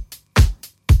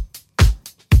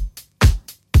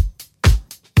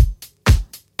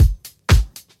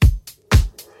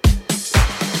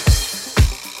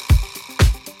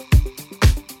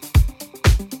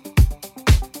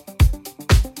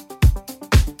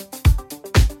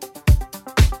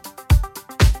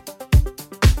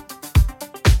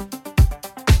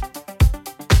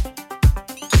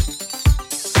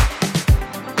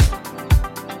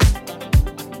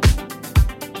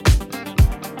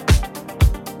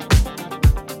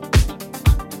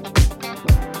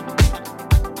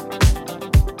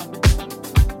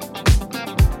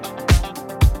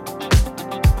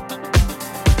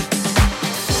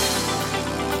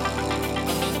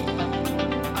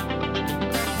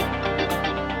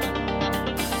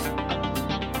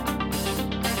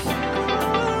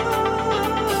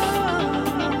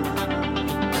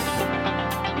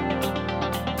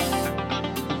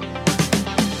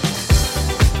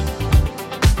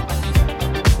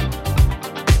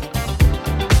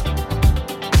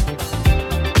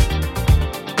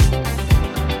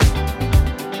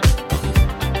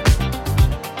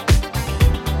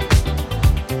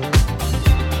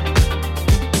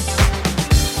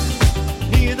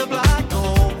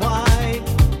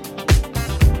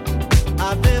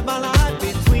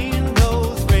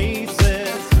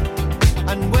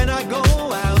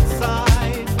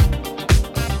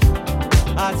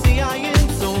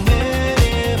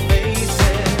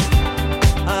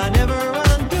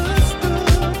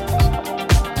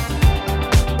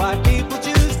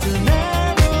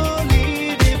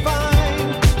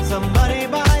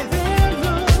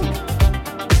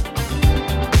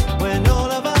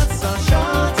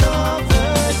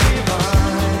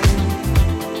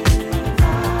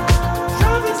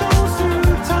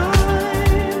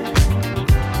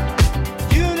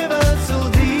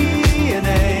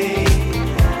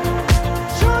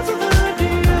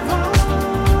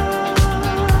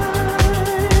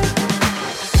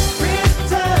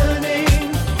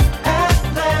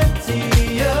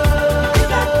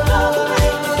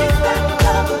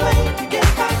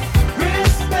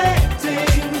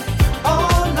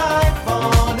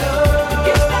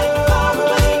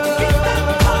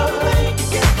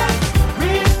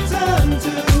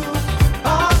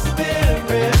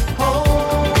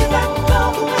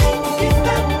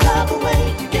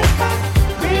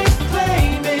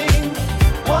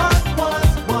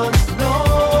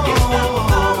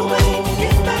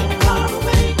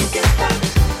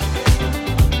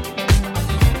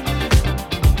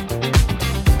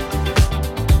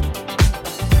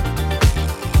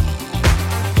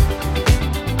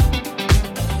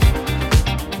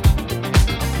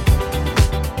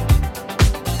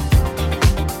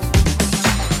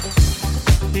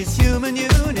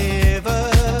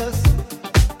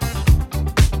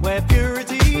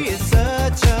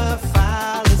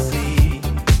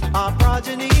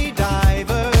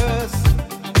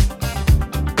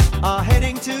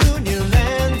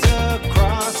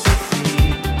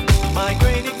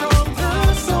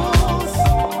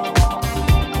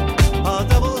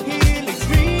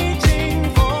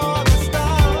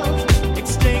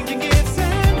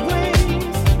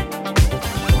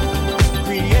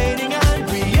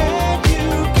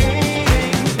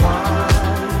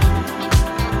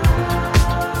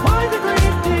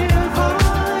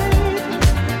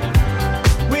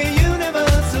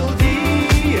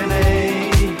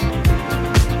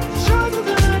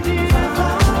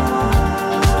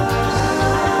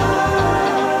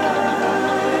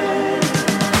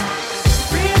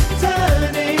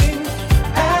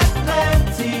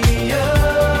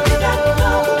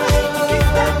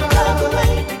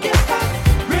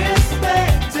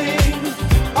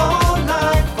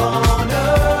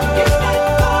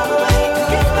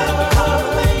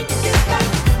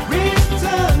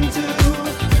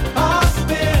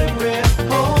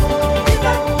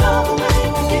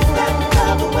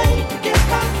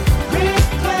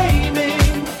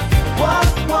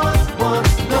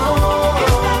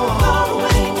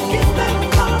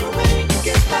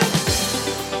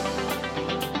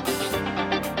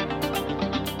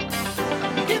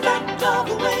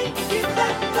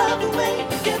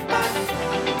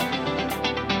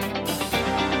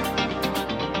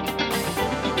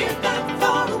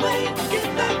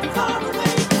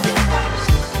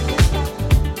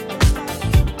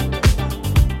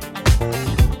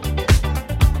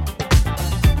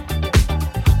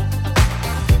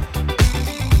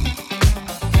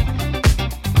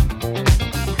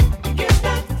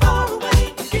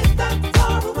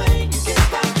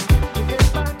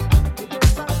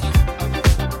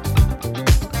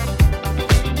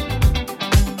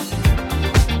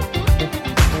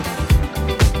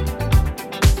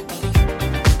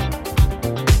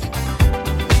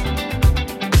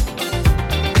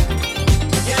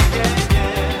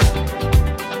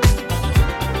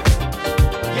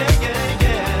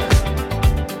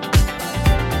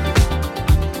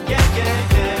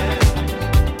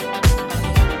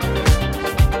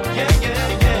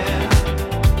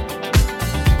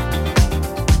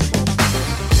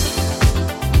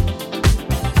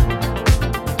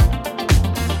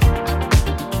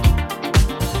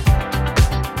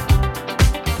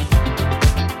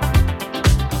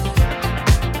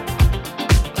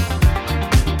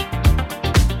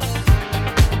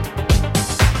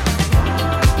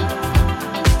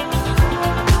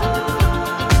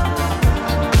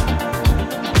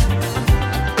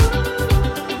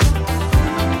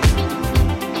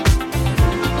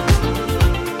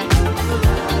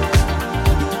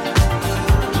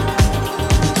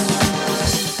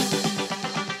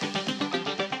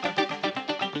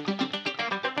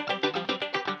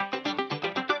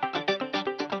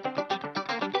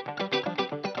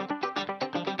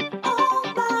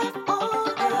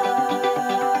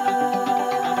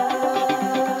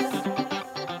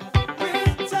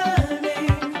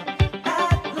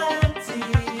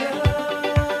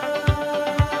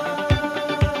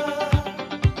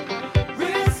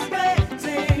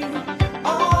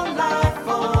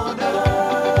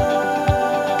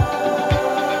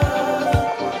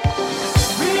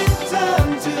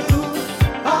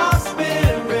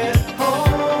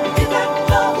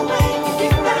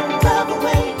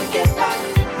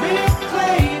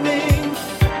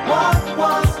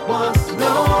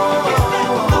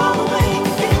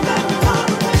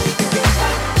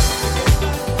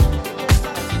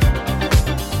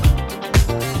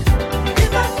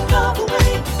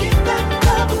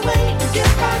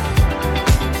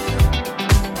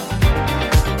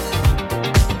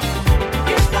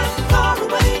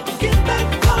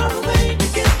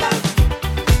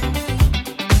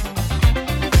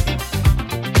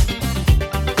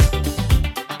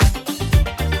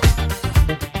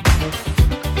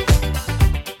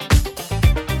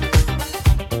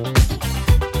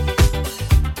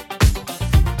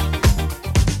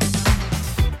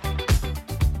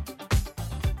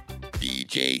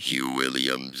 DJ Hugh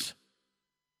Williams.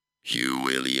 Hugh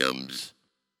Williams.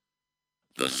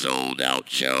 The Sold Out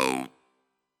Show.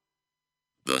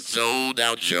 The Sold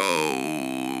Out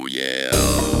Show, yeah.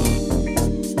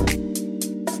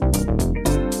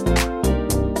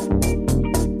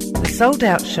 The Sold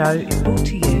Out Show is brought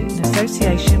to you in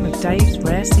association with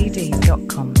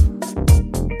davesrarecds.com.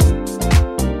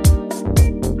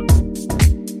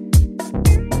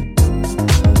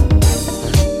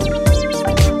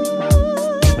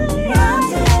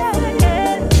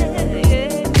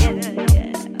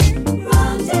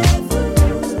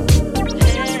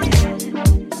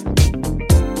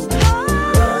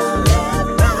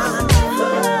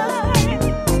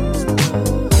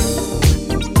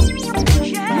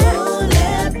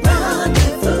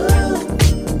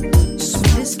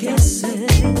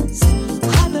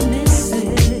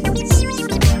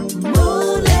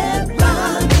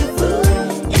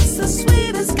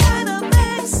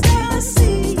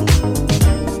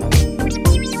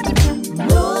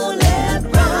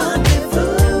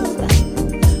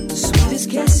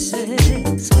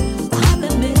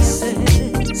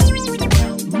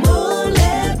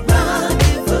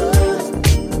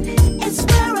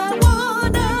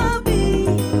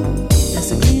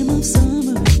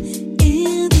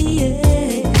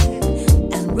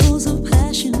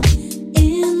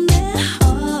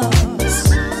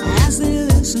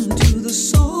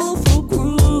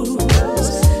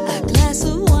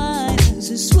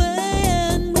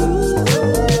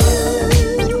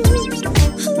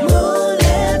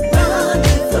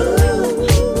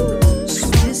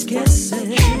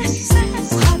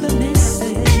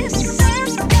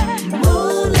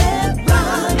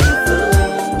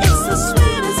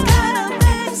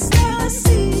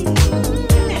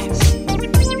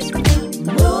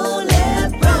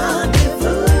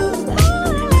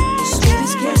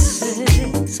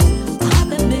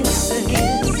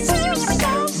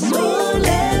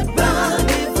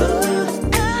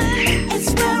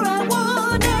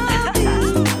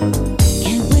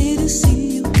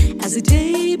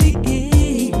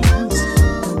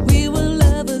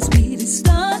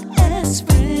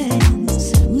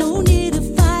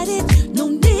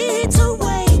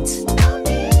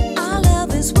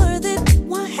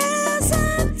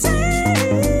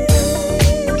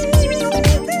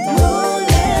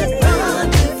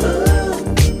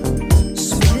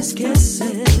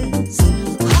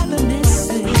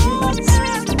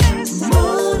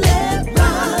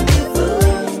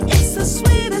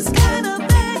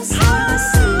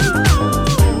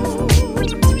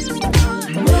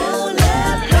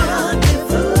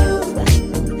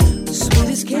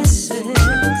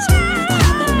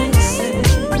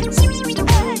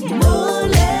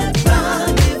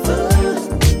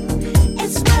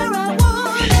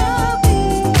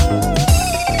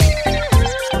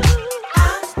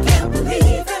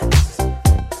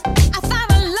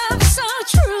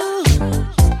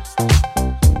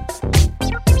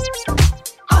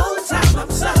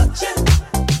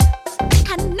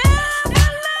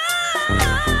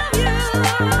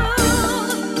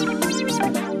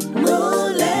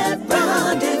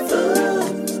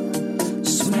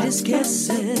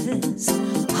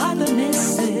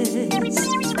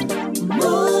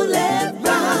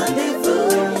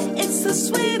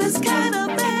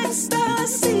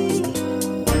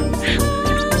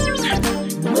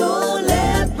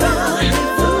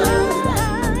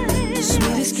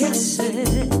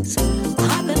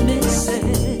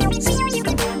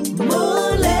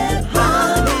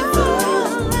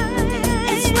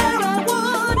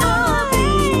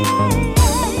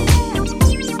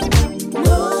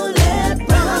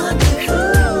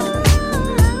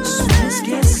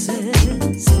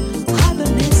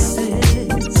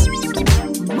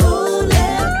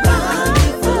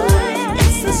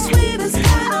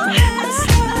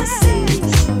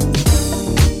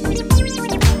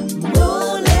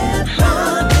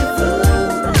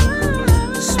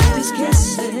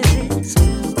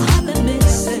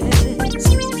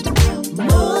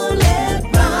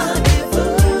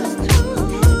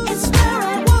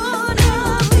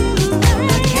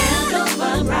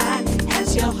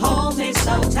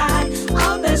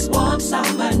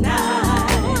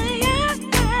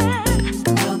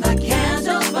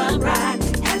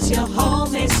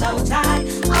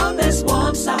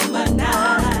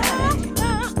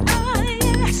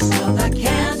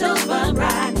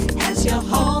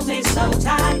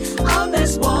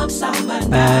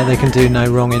 They can do no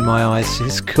wrong in my eyes.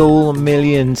 It's Cool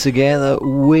Million together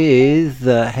with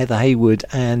Heather Haywood,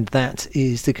 and that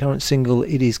is the current single.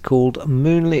 It is called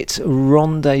Moonlit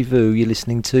Rendezvous. You're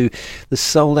listening to the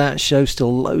Sold Out Show.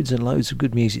 Still loads and loads of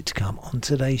good music to come on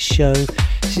today's show.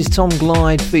 This is Tom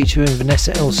Glide featuring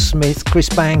Vanessa L. Smith, Chris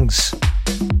Bangs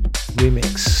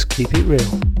remix. Keep it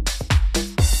real.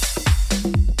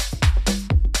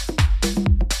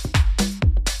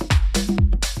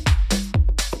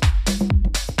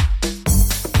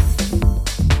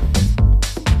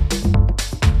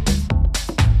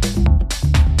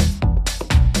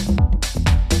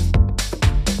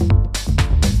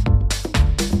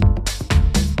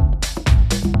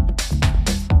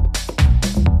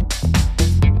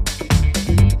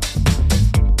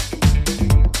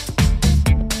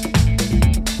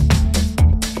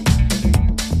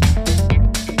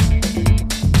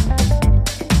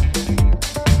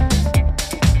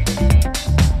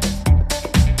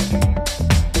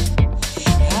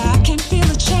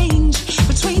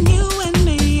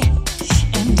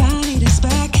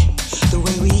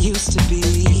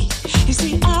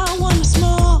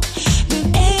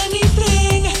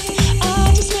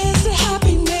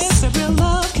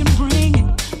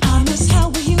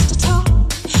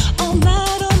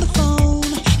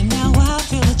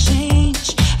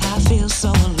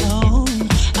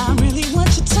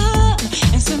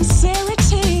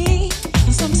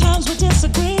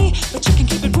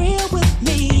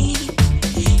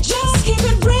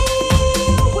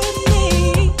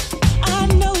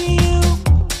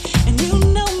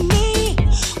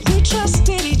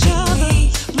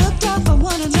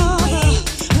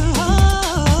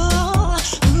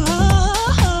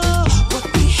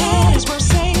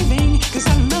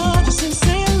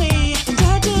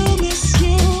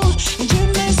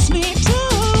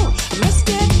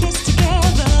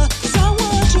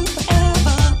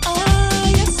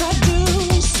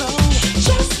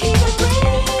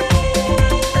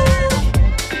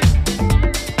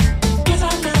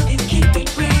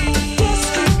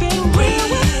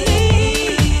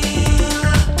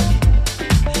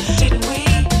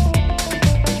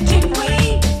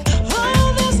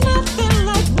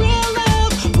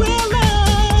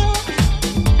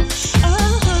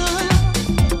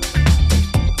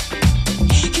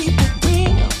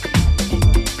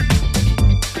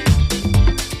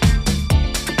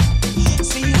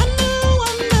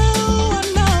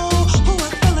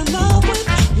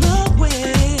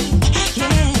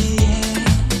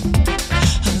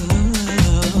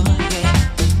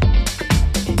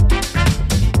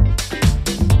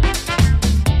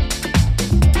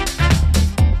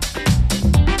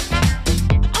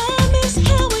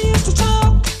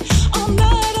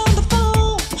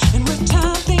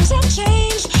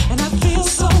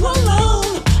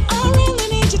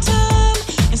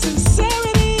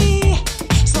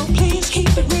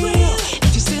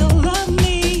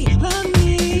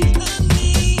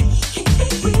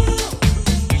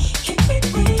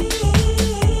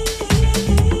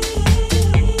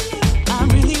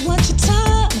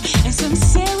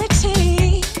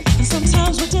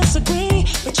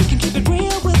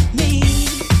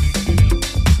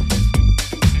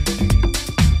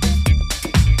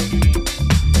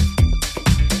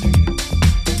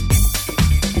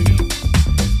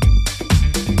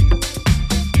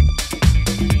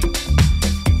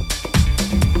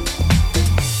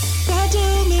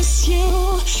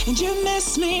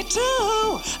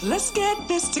 Let's get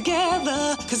this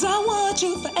together, 'cause I want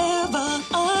you forever.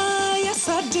 Oh, yes,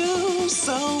 I do.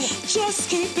 So just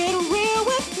keep it real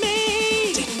with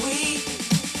me. Didn't we?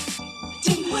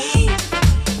 Didn't we?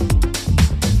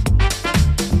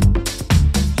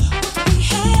 What we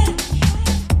had.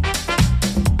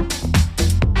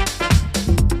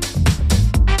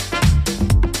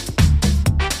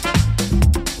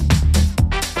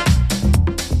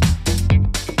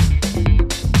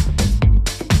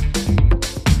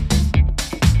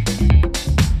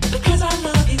 Because I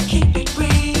love you, keep it real,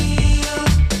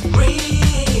 real.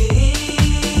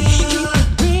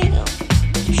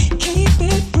 Keep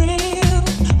it real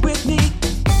with me.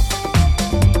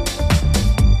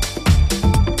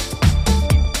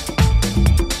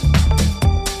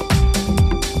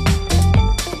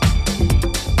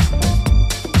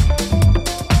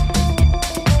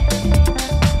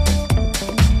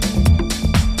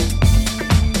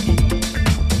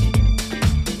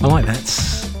 I like that.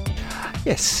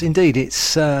 Yes, indeed.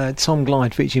 It's Tom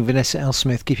Glide featuring Vanessa L.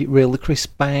 Smith, Keep It Real, the Chris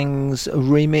Bangs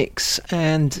remix,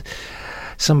 and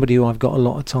somebody who I've got a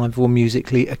lot of time for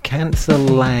musically, Acantha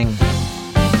Lang.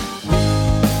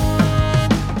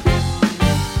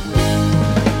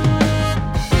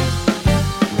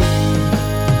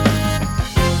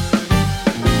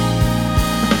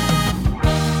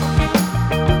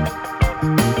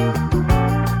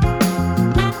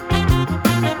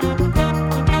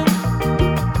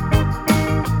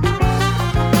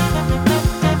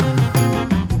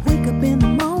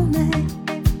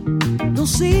 don't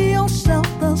see yourself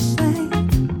the same.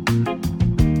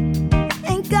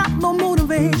 Ain't got no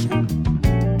motivation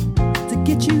to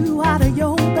get you out of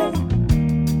your bed,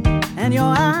 and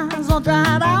your eyes are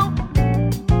dried out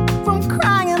from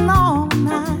crying all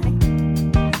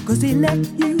night, 'cause he left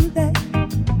you there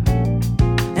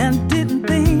and didn't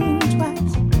think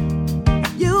twice.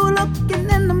 You looking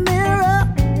in the mirror,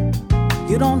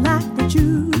 you don't like what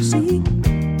you see.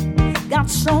 Got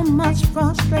so much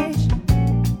frustration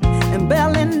and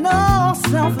barely no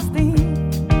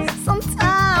self-esteem.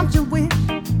 Sometimes you wish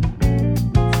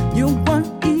you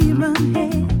weren't even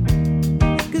here,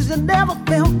 'cause you never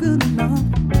felt good enough,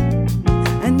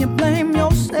 and you blame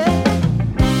yourself.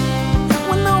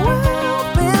 When the world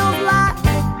feels like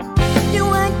you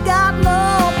ain't got no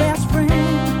best friend,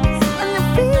 and you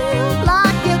feel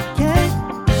like you can't,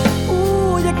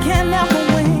 ooh, you can never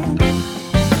win.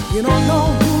 You don't know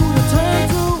who to turn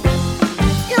to,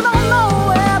 you don't know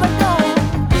where to go.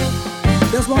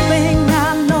 There's one thing I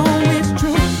know is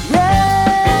true,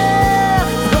 yeah,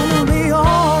 it's gonna be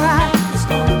alright. It's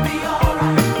gonna be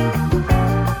alright.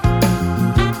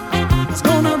 It's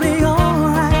gonna be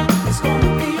alright. It's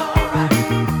gonna be alright.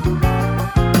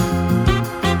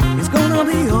 It's gonna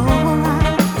be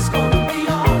alright. It's gonna be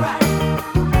alright.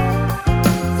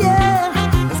 Yeah,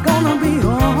 it's gonna be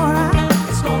alright.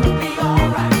 It's gonna be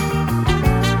alright.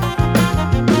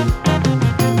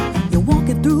 You're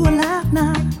walking through a life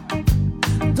now,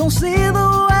 don't see the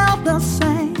world the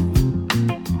same.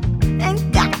 Ain't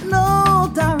got no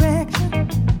direction,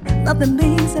 nothing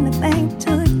means anything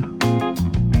to you,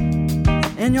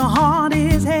 and your heart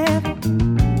is heavy,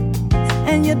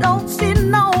 and you don't see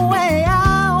no way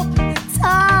out.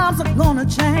 Times are gonna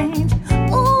change,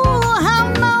 ooh, have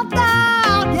no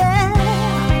doubt, yeah.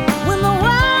 When the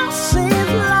world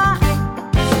seems like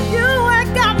you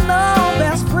ain't got no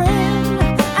best friend,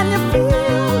 and you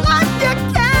feel like you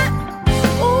can't,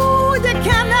 ooh, you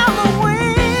can never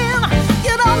win.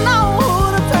 You don't know who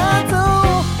to turn to,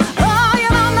 oh, you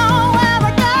don't know where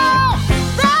to go.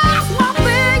 That's one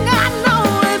thing I know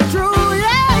is true,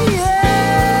 yeah,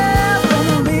 yeah. It's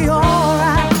gonna be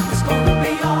alright. It's gonna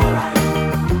be alright.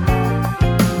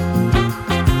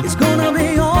 It's gonna be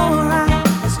alright.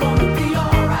 It's gonna be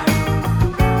alright.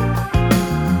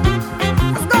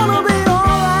 It's gonna be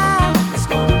alright. It's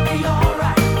gonna be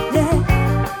alright. Yeah.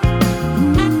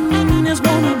 It's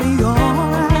gonna be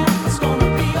alright. It's gonna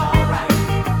be alright.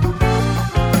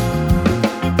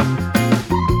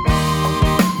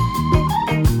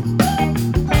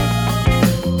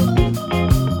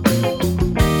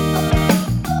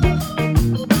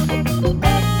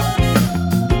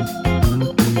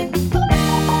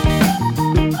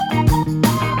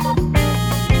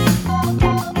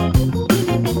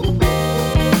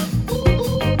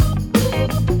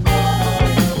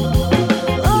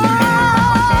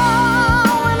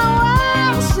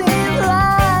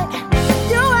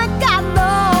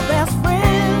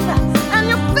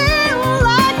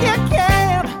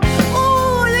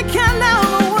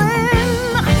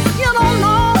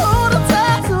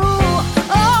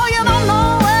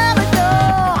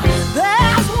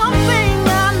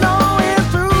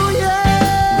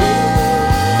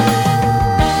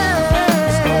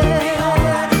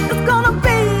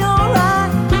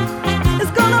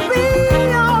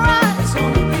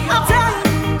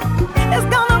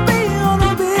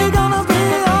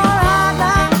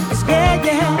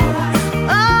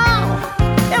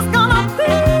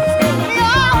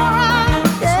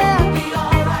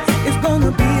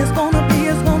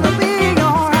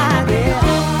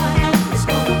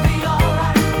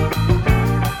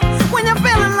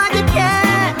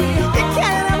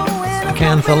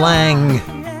 Cantha Lang,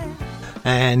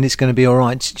 and it's going to be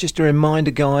alright. Just a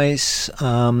reminder, guys,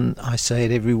 I say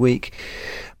it every week,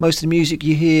 most of the music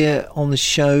you hear on the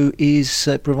show is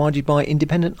provided by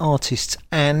independent artists,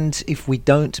 and if we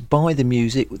don't buy the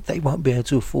music, they won't be able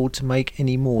to afford to make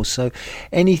any more. So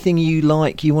anything you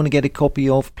like, you want to get a copy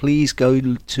of, please go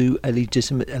to a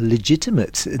legitimate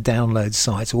download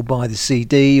site, or buy the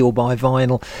CD or buy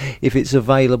vinyl if it's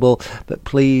available. But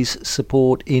please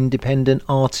support independent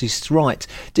artists. Right,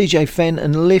 DJ Fenn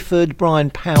and Lifford,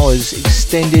 Brian Powers,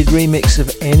 extended remix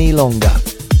of Any Longer.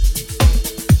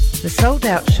 The Sold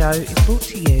Out Show is brought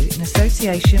to you in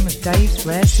association with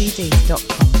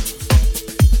Dave'sRareCDs.com.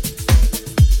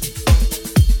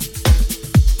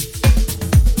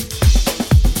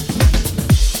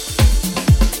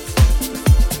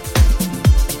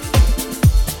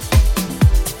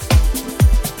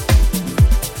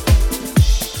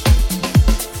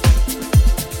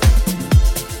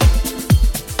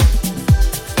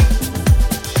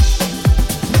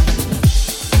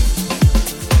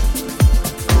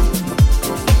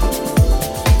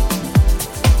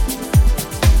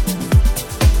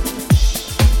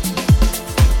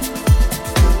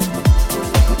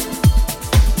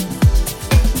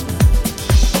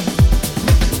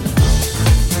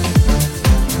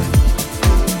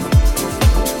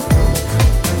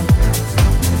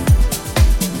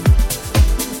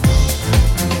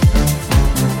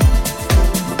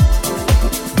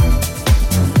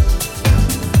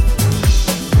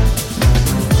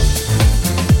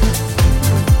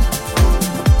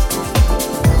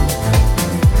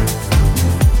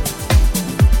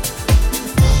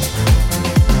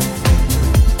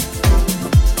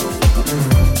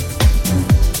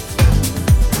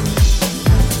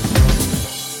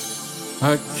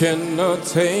 I cannot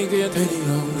take it any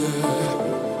longer.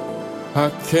 I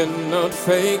cannot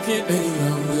fake it any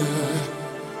longer.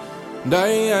 And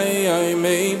I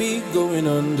may be going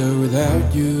under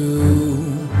without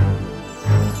you.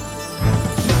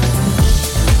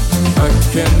 I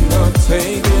cannot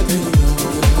take it any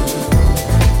longer.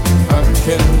 I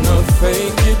cannot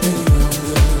fake it any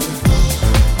longer.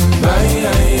 And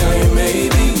I may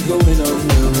be going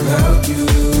under without you.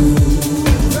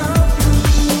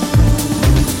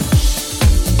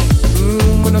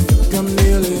 When I think I'm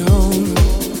nearly home,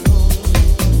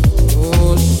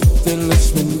 oh, something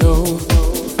lets me know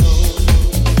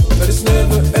that it's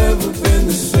never ever been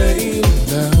the same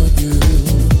without you.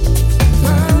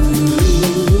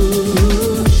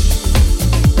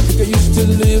 I think I used to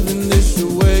live in this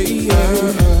way.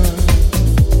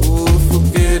 Oh,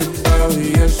 forget about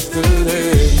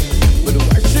yesterday. But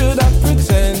why should I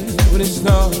pretend when it's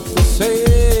not the same?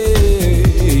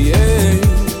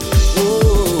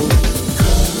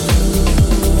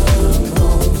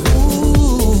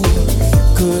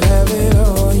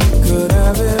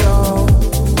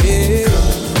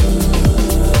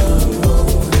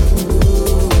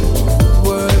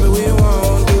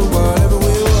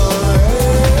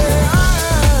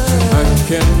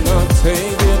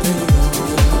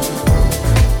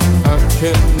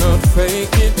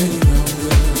 Fake it any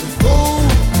longer. Oh,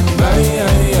 I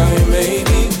may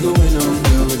be going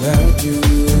under without you.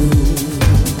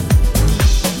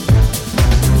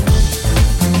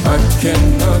 I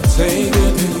cannot take it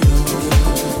any longer.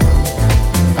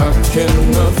 I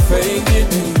cannot fake it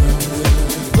any longer.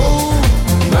 Oh,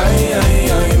 I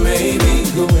may be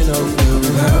going under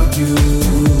without you.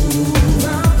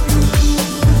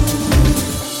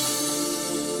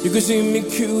 You can see me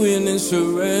queuing in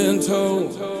Sorrento.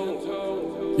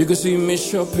 You can see me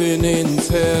shopping in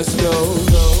Tesco.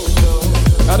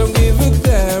 I don't give a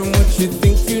damn what you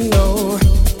think you know.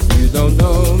 You don't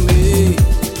know me.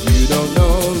 You don't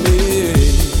know me.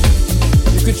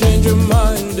 You can change your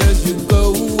mind as you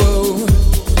go.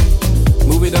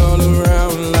 Move it all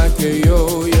around like a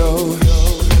yo-yo.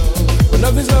 But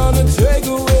nothing's gonna take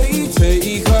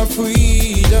our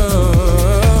freedom.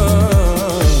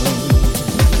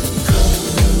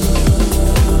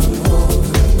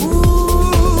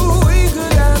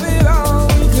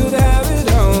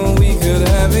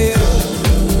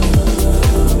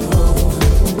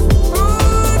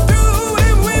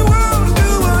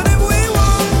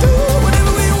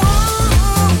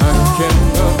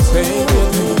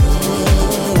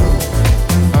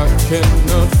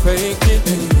 Cannot fake it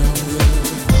any longer.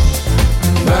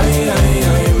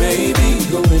 I may be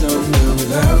going under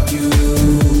without you.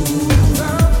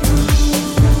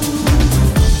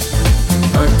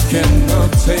 I cannot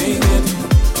take it.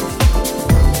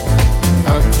 I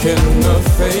cannot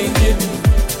fake it.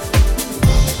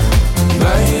 I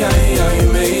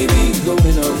may be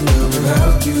going under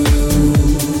without you.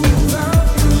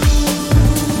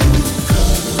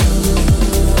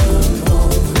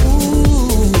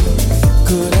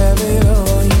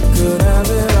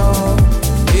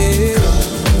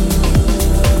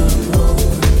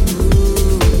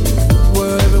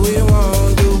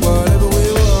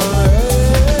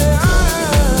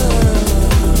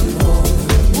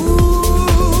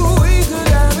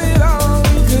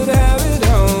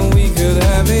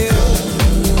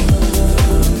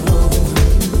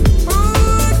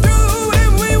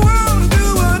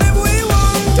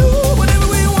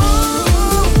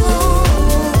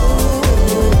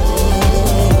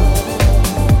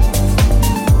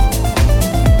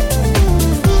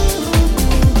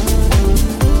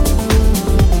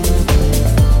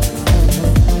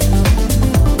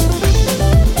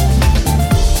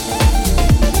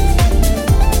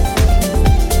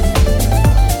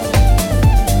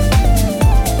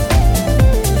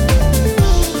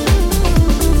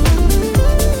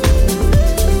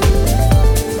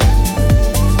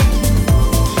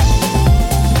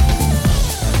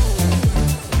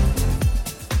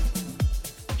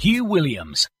 Hugh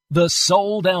Williams, The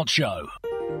Sold Out Show.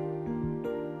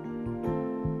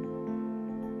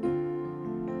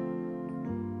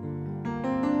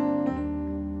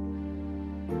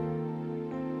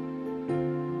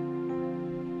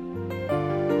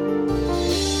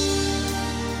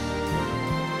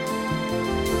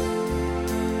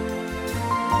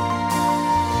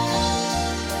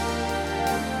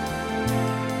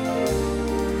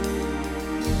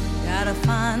 Gotta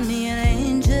find me an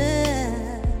angel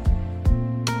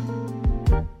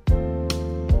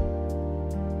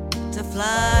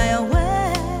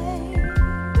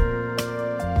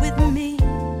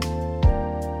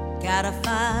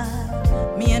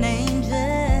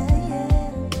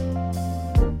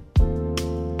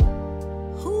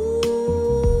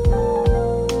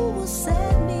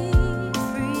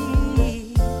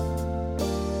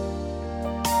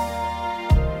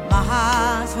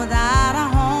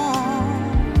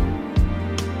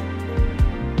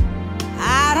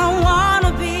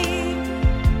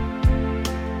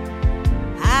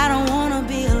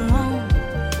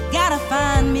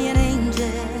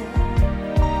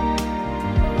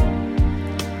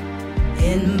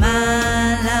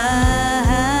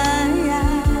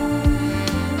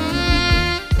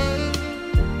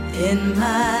in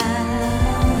my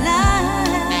life.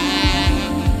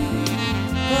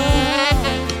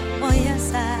 Oh, oh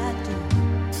yes I do.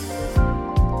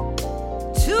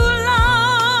 Too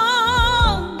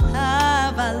long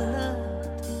have I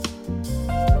loved you,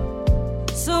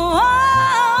 so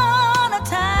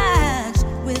unattached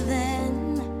within,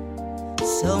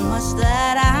 so much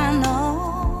that I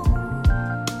know,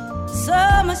 so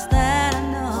much that I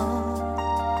know,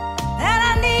 that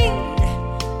I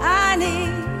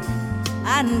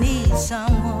need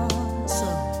someone, so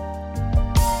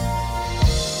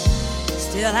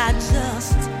still I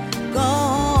just go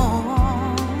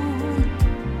on,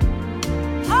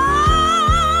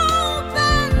 hoping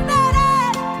that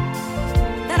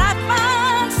I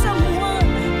find someone,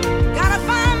 gotta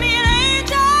find me an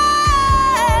angel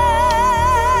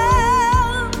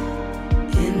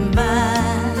in my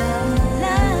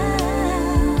life.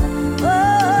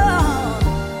 Oh,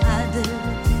 I do,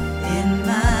 in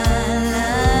my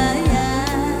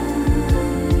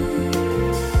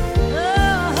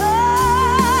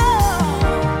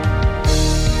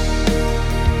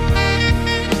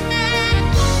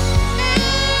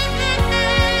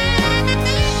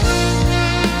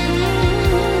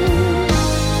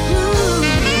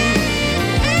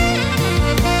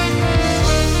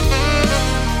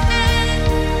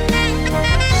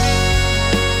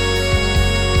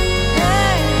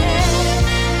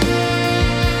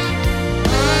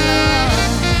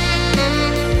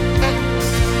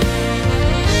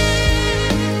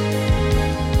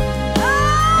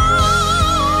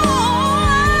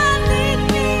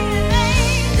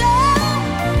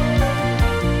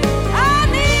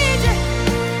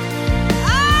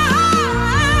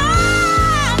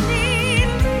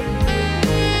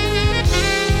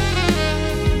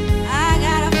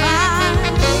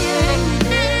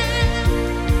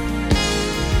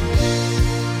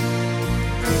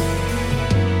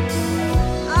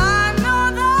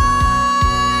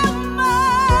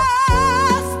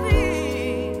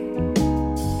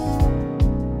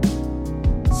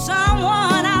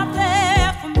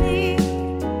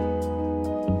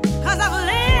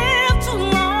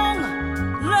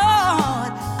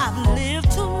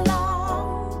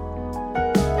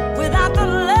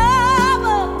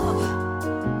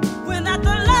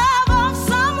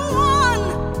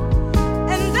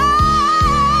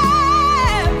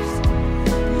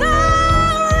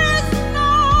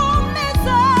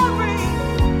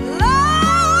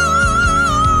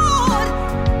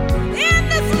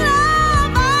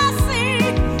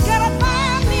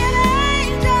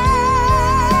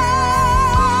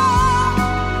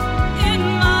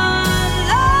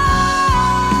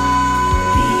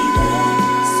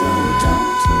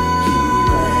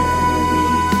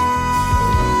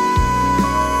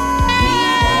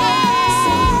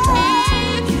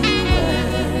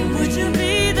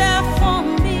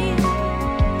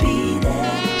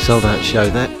Sold Out Show.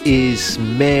 That is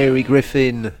Mary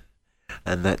Griffin,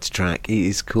 and that track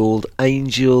is called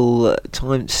Angel.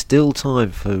 Still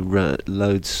time for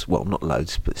loads, well not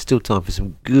loads, but still time for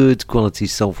some good quality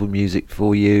soulful music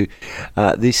for you.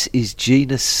 This is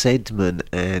Gina Sedman,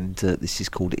 and this is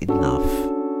called Enough.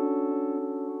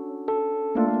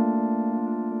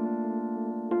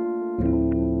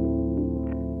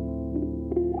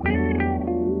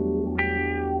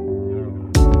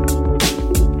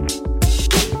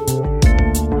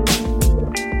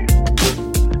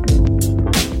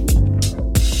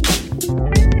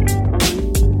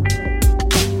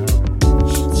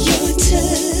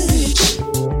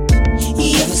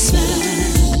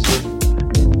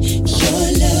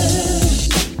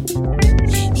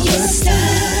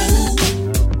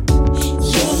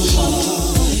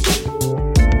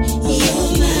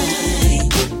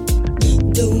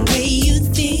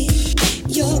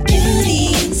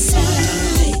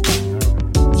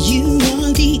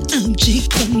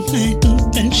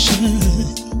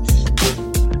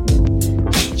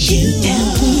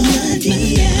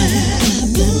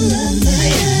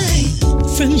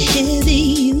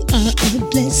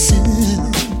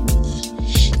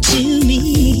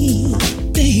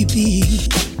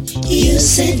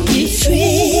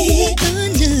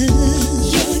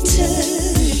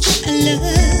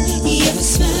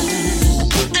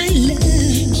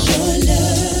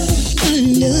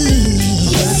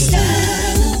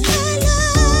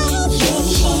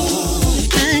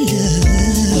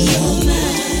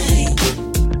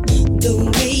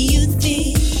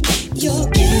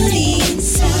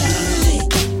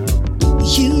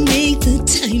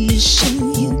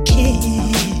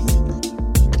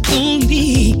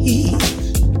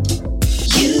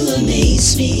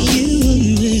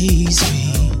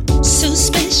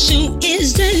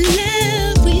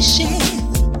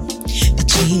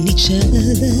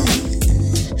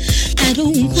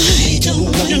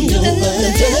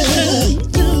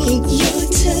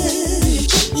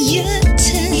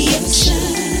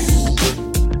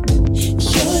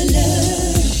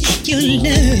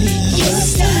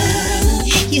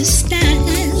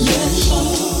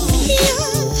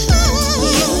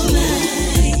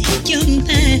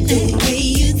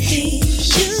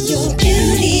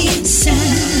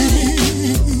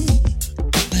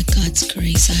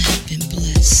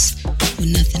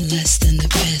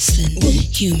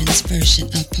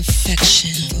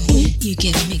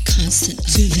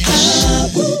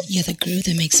 love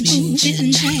that makes me move in the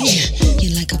night.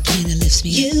 You're like a plane that lifts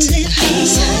me up to the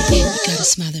highest height. You got a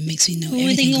smile that makes me know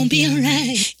everything gon' be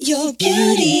alright. Your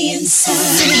beauty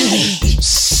inside.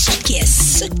 Suck it,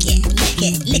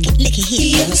 lick it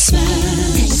here. Your smile.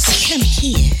 Come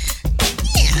here.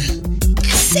 Yeah,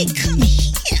 I say come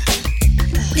here.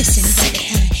 Listen,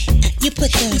 you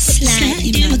put the slide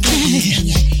in my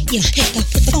ear. You pick up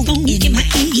the phone in my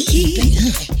ear.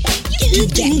 You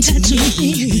do that to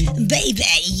me, baby.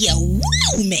 You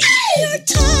wow me. Your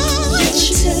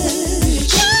touch,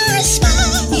 your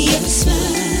smile, your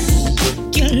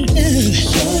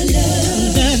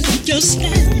love, your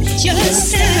style,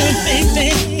 baby.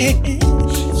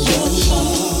 Your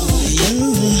heart,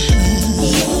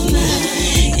 your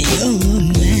mind,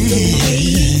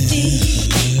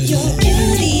 your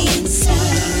beauty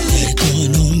inside. Got it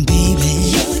going on, baby.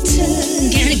 Your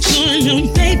touch, got it going on,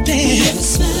 baby. Your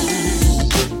smile.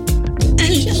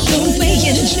 The way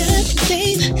you love,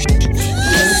 babe.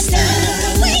 Your style,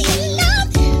 the way you love.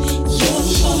 Your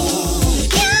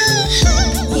heart,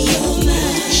 your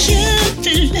mind. You're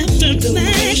the love of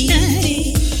my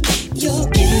life. Your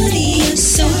beauty is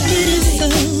so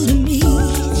beautiful to me.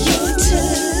 Your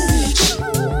touch,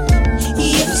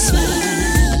 your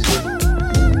smile,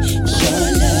 your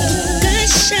love. God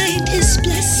shine His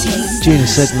blessings. Gina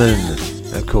Sedman,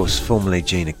 of course, formerly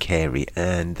Gina Carey,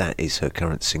 and that is her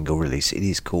current single release. It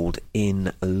is called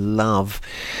In Love.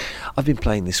 I've been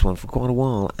playing this one for quite a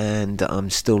while, and I'm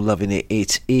still loving it.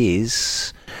 It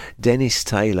is Dennis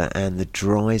Taylor and the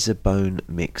Dryzer Bone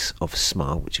mix of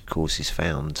Smile, which of course is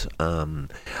found on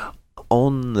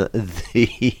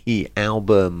the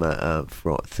album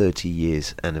for 30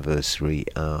 years anniversary,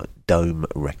 Dome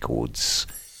Records.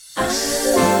 I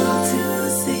love to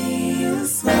see you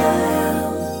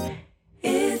smile.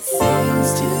 It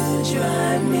seems to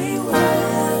drive me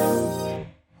wild.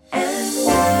 And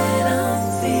when I'm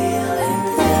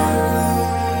feeling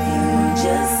down, you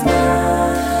just smile.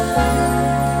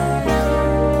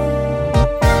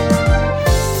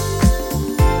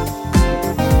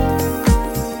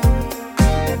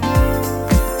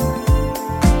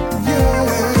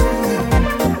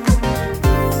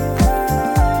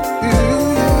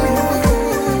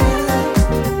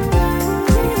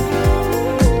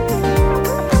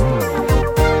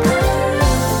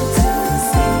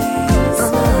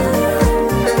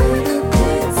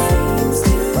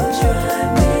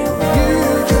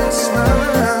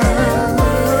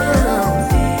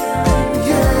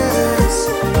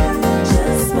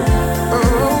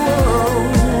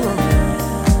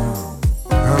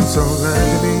 I'm so glad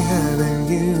to be having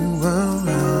you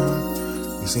around.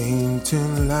 You seem to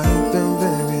like the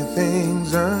very things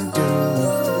I do.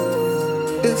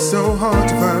 It's so hard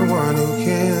to find one who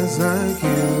cares like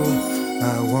you.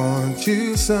 I want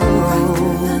you so.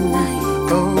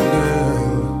 Oh,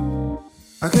 girl.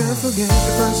 I can't forget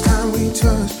the first time we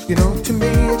touched. You know, to me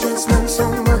it just meant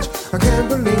so much. I can't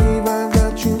believe I've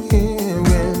got you here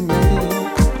with me.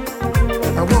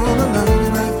 I wanna love you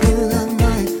right through the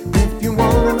night. If you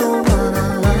wanna know what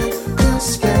I like, just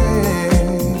stay.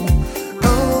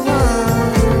 Oh,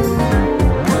 love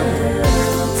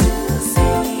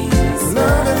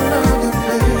it,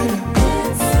 baby.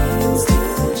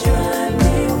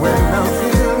 When I'm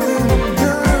feeling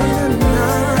down and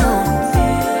out,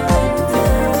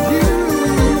 you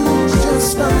just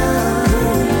smile.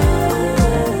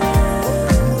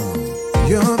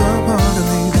 You're the part of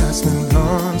me that's been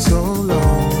gone so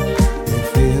long. It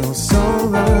feels so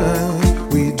right,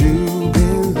 we do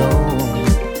belong.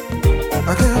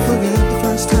 I can't forget the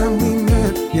first time we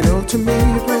met. You know, to me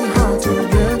you play hard to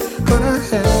get, but I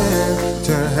had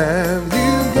to have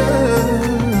you, girl.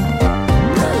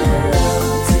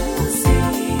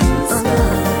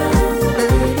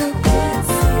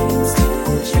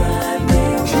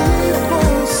 Keep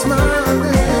on smiling,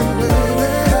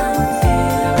 baby.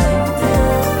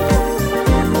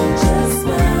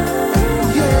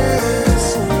 Yes,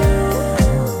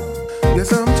 yes,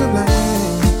 I'm to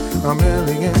blame. I'm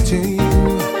really into you.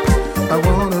 I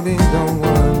wanna be the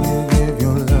one you give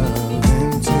your love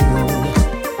into.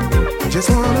 Just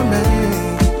wanna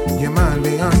make your mind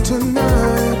be on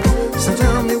tonight. So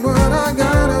tell me what I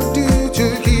gotta do to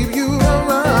keep you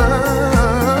around.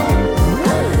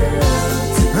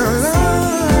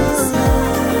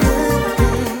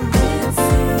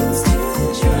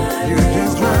 You're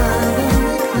just driving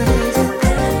me crazy.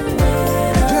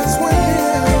 Just when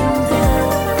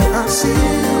I see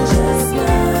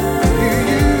you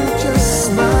just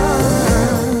smile.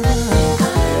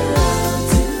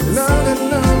 Love it,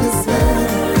 baby.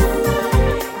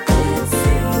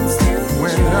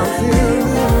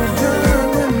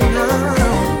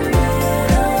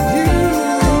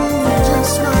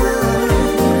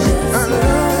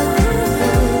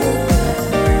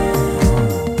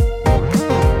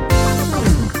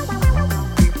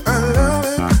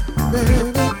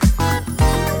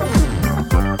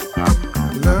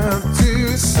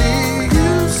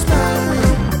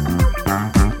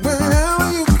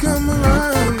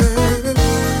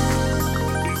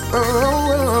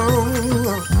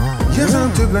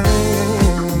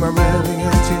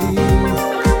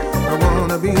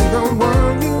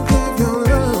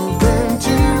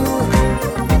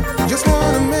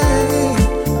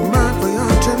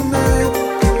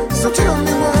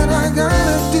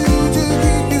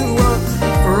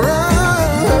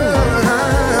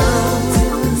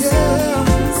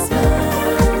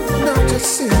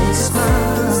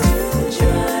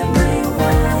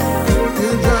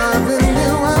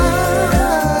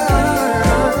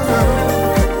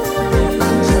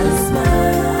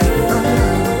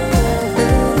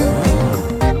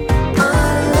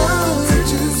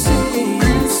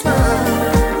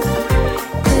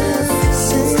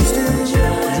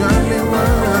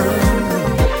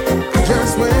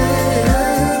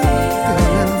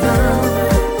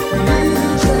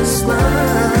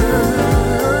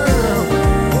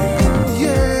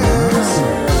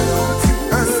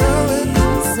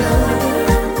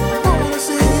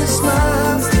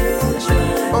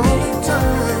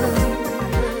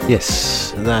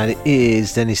 Yes, that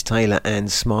is Dennis Taylor and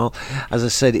Smile. As I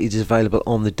said, it is available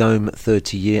on the Dome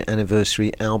 30-year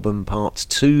anniversary album Part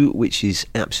 2, which is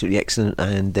absolutely excellent,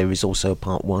 and there is also a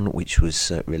Part 1 which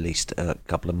was released a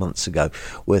couple of months ago.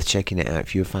 Worth checking it out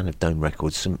if you're a fan of Dome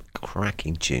Records. Some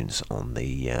cracking tunes on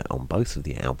both of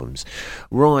the albums.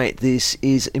 Right, this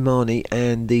is Imani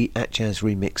and the Atjazz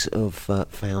remix of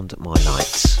Found My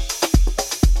Lights.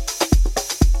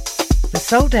 The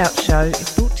Sold Out Show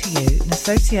is brought to you in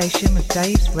association with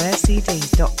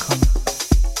davesrarecds.com.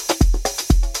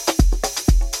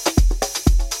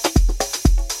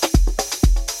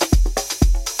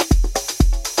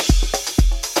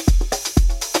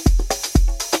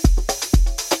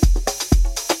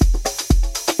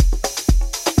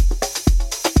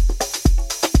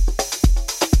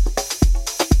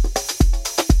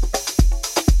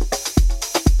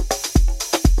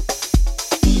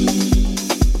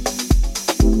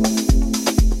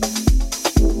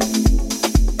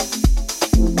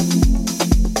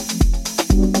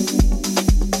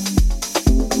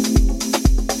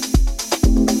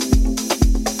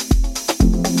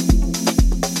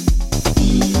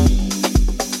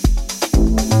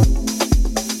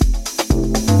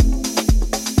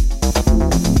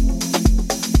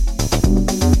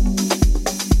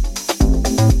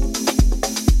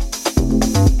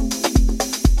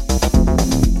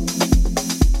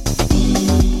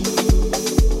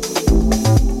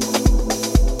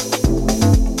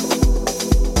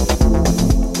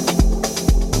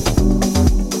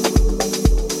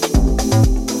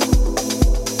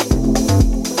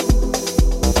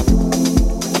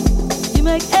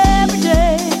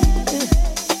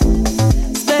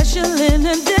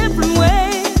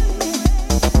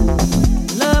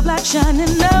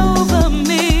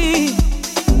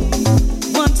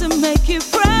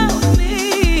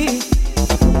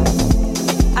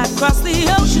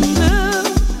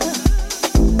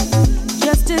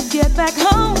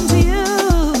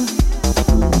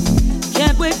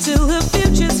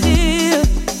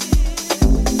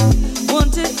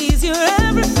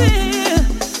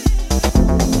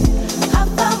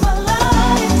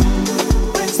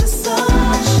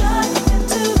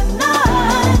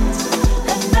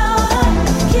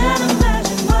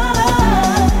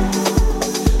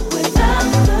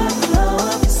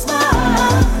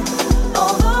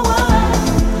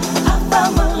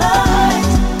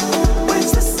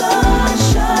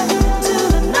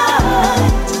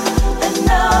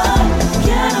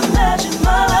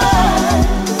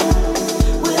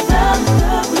 Without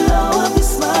the glow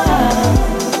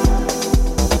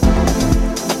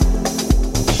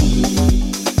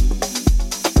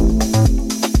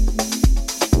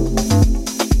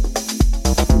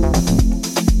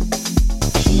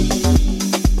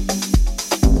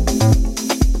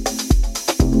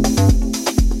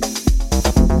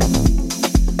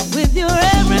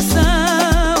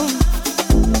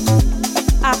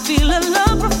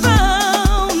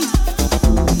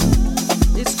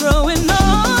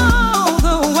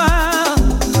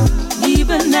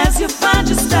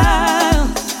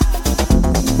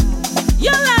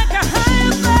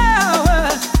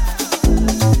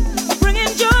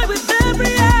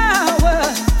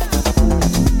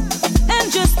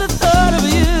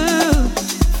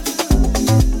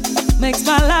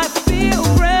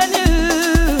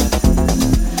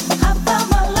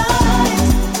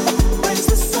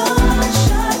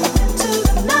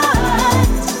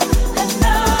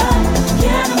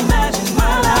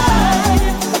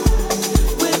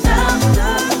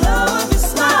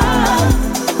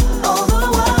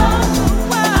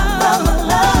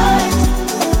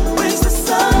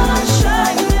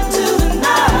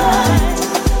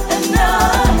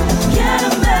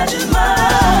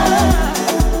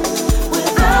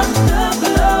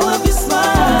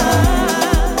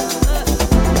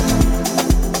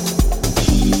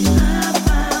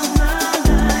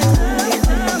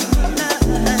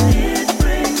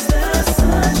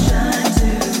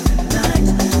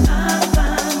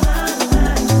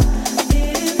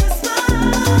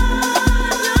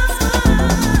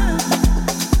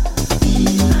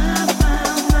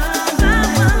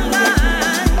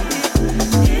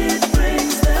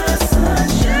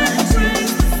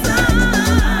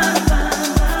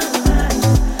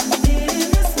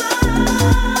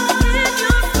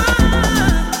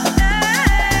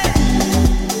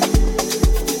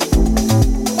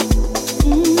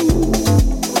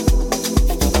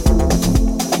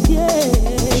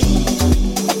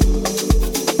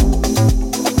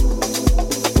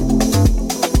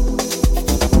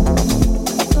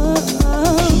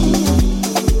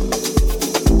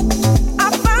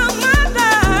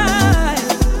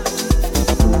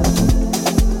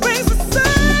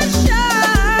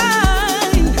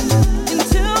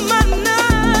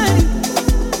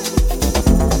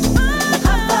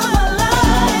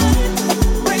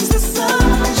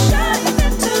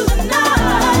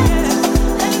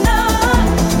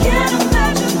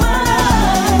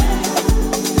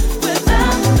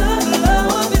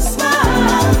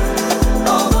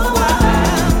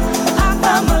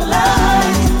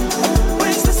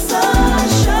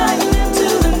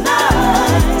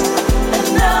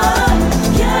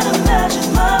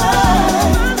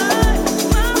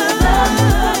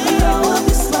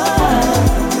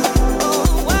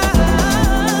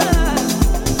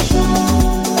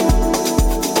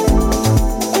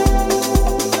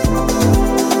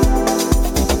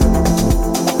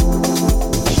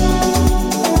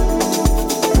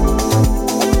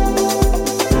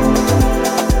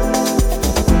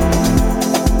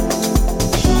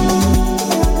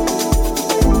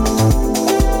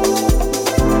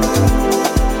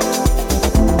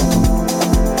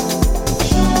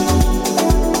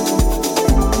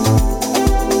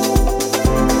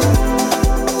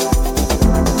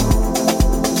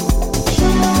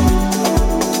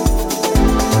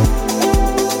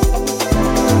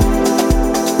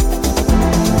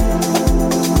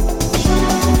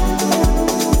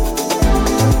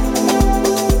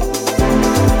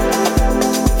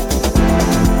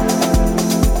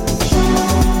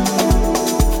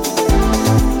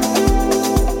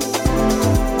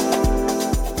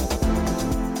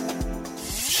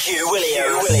Hugh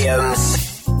Williams.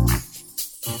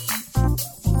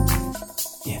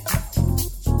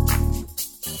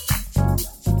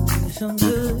 So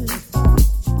good.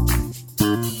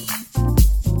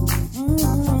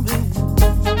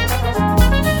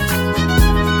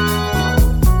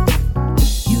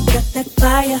 You got that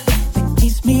fire that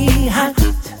keeps me hot.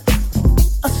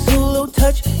 A solo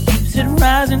touch keeps it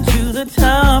rising to the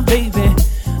top, baby.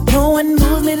 No one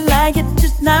moves me like it,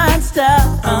 just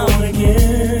non-stop. I wanna give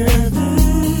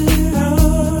it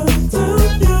up to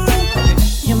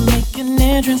you. You make an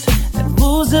entrance that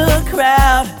moves a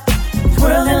crowd.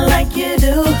 Twirling like you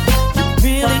do, you're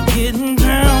really getting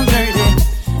down dirty.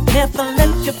 Never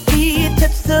let your feet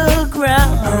touch the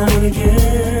ground. I wanna give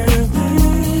it up to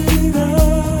you. Give it up.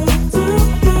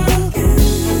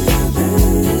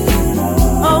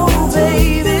 Oh,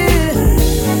 baby.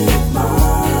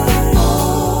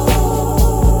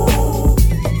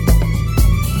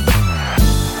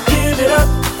 Give it up.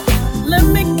 Let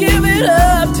me give it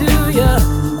up to you.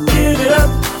 Give it up.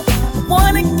 I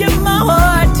wanna give my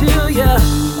heart to ya.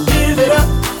 Give it up.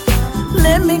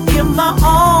 Let me give my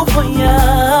all for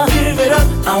ya. Give it up.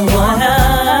 I wanna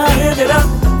give it up.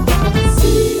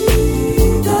 See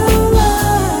the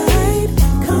light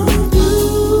come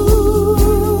through,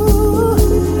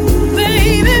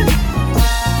 baby.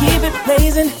 Keep it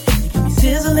blazing. You can be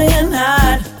sizzling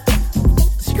hot.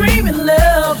 Screaming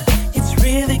love. It's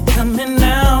really coming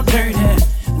out dirty.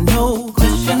 No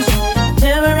questions.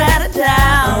 Never out of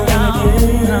doubt.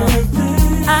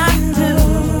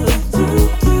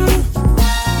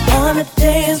 On the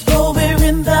dance floor, we're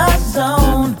in the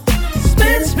zone.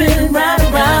 Spinning right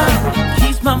around.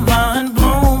 Keeps my mind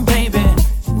blown, baby.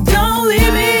 Don't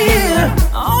leave me here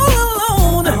all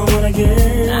alone.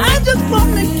 I just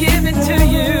wanna give it to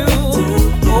you.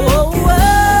 Oh,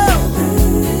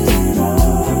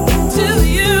 to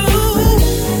you.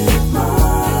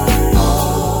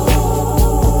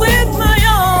 With my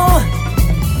all.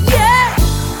 Yeah.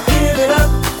 Give it up.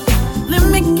 Let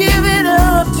me give it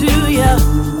up to you.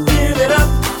 Give it up.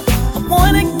 I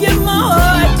wanna give my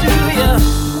heart to you.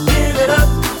 Give it up.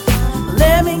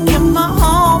 Let me give my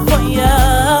all for you.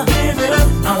 Give it up.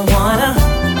 I wanna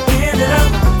give it up.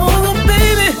 Oh,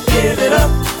 baby. Give it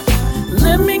up.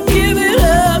 Let me give it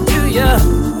up to you.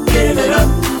 Give it up.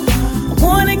 I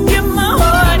wanna give my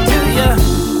heart to you.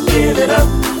 Give it up.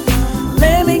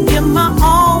 Let me give my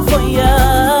all for you.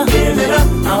 Give it up.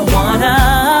 I wanna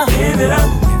give it up.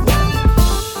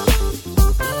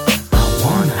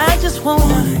 I just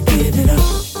wanna give it up.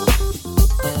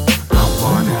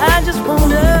 I just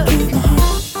wanna give my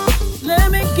heart.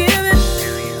 Let me give it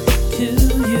to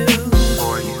you.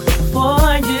 For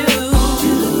you.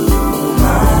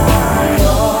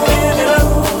 Give it up.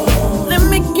 Let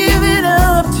me give it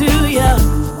up to you.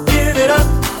 Give it up.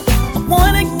 I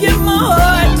wanna give my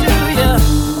heart to you.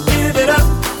 Give it up.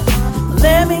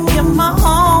 Let me give my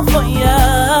all for you.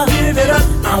 Give it up.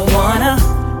 I wanna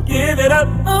give it up.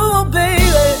 Oh, baby.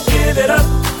 Give it up.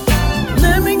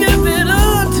 Let me give it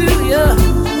up to you.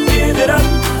 Give it up.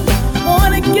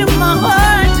 Wanna give my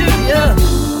heart to you.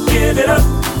 Give it up.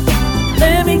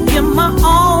 Let me give my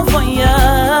all for you.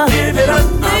 Give it up.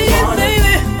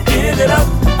 Baby. Give it up.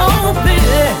 Oh,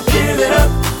 baby. Give it up.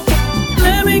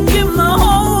 Let me give my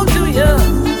all to you.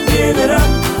 Give it up.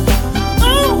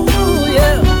 Oh,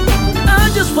 yeah. I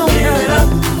just wanna give it up.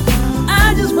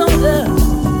 I just wanna.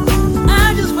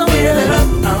 I just wanna give it up.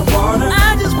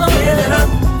 I just wanna give it up.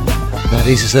 That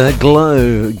is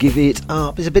Glow, Give It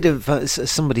Up. There's a bit of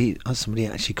somebody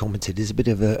actually commented. There's a bit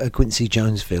of a Quincy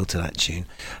Jones feel to that tune,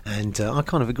 and I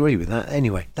kind of agree with that.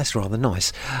 Anyway, that's rather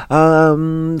nice.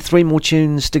 3 more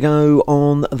tunes to go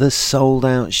on the Sold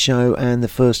Out show, and the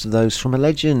first of those from a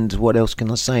legend. What else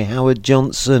can I say? Howard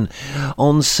Johnson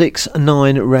on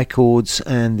 6-9 Records,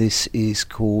 and this is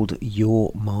called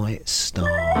You're My Star.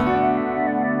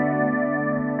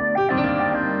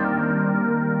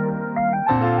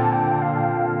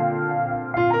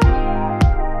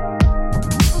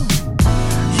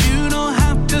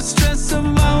 Stress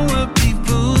about what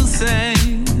people say.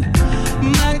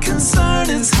 My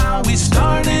concern is how we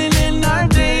started in our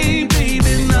day,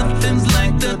 baby. Nothing's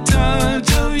like the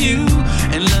touch of you,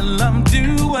 and let love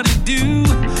do what it do.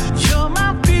 You're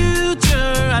my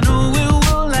future, I know it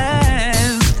will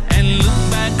last. And look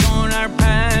back on our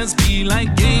past, be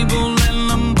like Gable and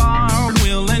Lombard,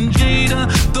 Will and Jada.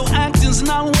 Though acting's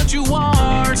not what you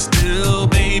are, still,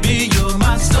 baby, you're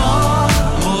my star.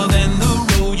 More than the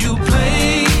role you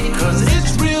play.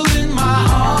 It's real in my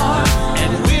heart,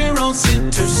 and we're on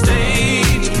center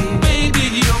stage.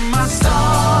 Baby, you're my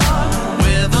star,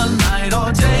 whether night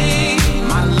or day.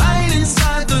 My light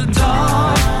inside the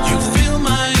dark, you feel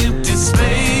my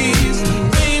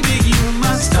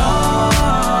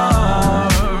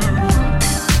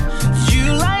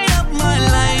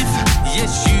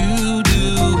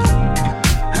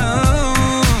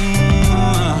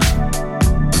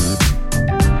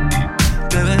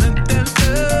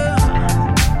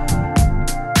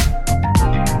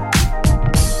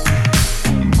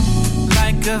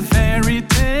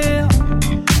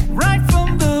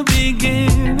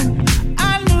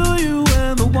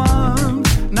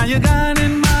you got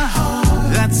in my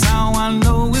heart. That's how I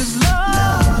know it's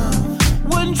love.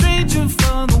 Wouldn't trade you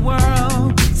for the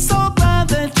world. So glad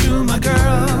that you're my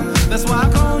girl. That's why I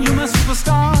call you my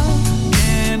superstar.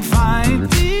 Can't fight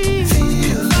these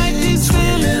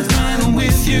feelings when I'm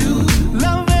with you.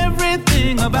 Love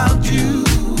everything about you.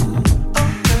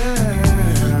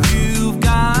 You've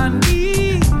got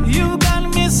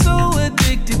me so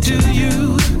addicted to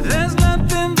you. There's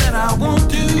nothing that I won't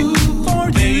do for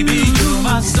you. Baby, you're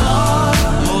my star,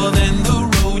 more than the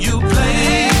role you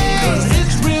play. 'Cause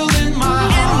it's real in my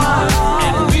heart,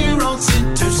 and we're on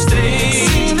center stage.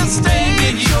 Baby,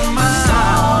 you're my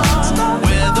star,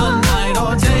 whether night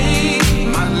or day.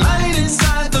 My light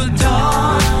inside the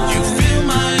dark, you fill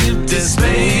my empty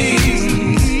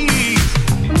space.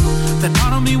 That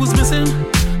part of me was missing,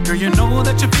 girl, you know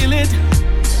that you feel it.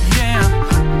 Yeah,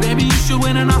 baby, you should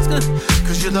win an Oscar,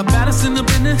 'cause you're the baddest in the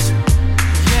business.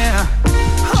 Yeah,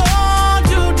 oh,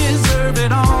 you deserve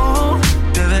it all.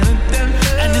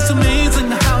 And it's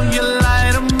amazing how you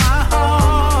light up my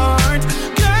heart.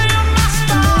 Girl, you're my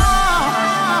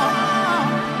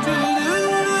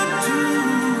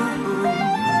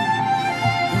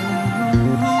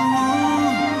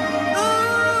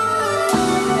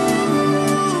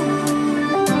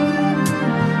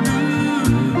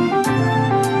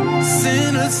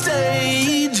center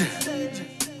stage.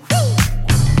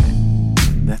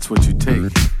 That's what you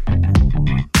take.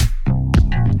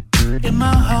 In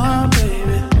my heart,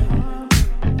 baby.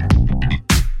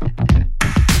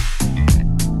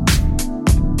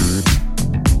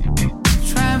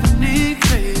 Driving me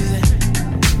crazy.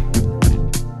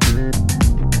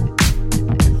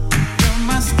 You're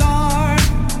my star,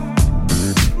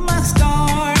 my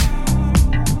star.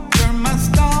 You're my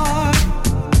star,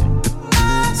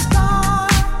 my star.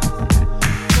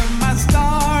 You're my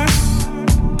star,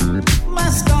 my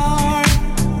star.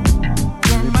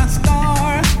 You're my star,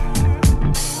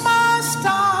 my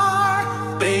star.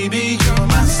 Baby, you're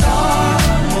my star,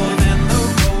 more than the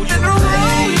role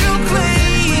you play.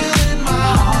 In my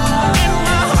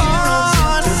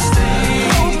heart,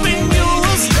 hoping you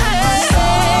will stay.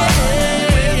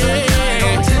 Whether night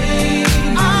or day,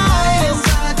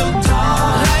 inside the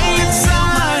dark, light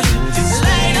inside,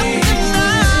 light up the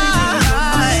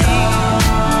night.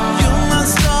 You're my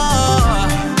star,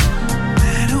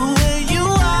 matter where you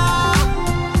are.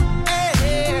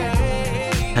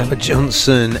 Amber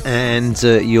Johnson and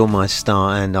You're My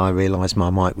Star, and I realised my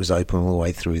mic was open all the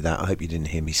way through that. I hope you didn't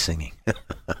hear me singing.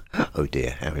 Oh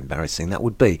dear, how embarrassing that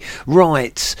would be.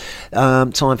 Right,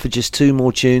 time for just two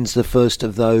more tunes. The first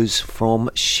of those from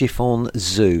Chiffon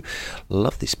Zoo.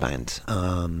 Love this band.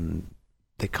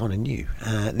 They're kind of new.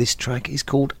 This track is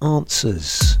called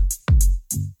Answers.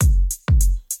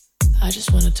 I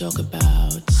just want to talk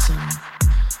about some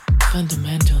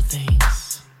fundamental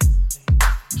things.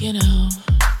 You know,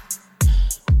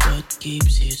 what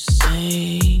keeps you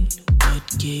sane? What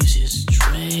gives you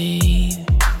strength?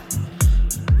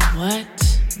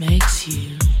 What makes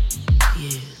you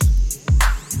you?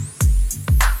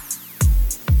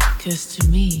 'Cause to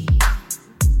me,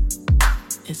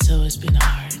 it's always been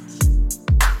hard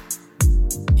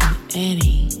in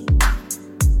any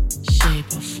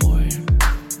shape or form.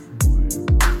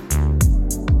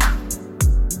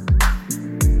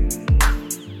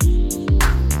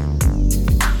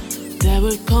 That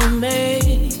would call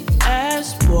me a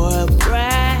spoiled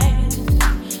brat,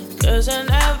 'cause I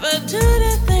never do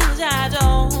the things I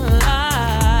don't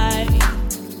like.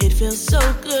 It feels so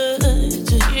good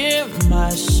to hear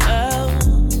myself.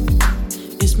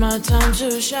 It's my time to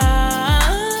shine,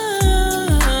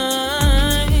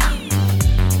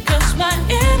 'cause my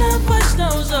inner voice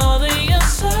knows all the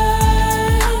answers.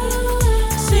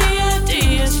 See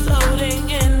ideas floating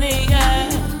in the air.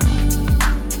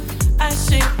 I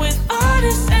sit with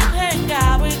artists and hang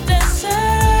out with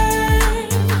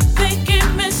dancers. They keep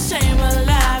me sane when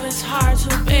life is hard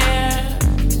to bear.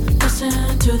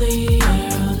 Listen to the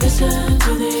air, listen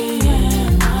to the air,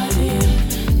 my dear.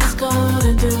 It's golden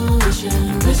intuition,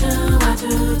 reason why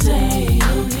today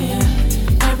you hear.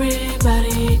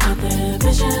 Everybody got their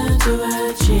vision to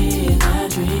achieve their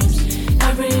dreams.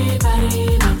 Everybody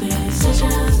make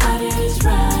decisions that is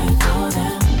right for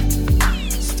them.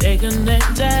 Stay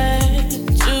connected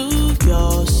to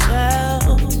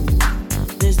yourself.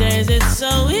 These days it's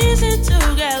so easy to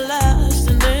get lost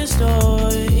in this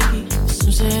story.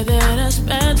 Some say that I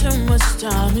spend too much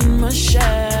time in my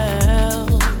shell.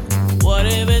 What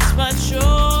if it's my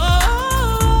choice?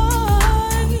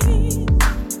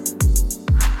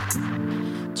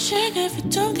 Check if you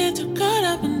don't get too caught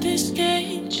up in this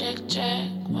game. Check, check,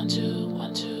 1, 2,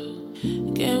 1,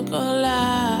 2. Game go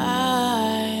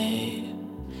live.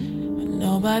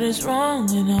 nobody's wrong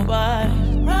and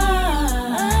nobody's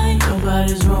right.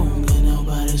 Nobody's wrong and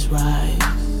nobody's right.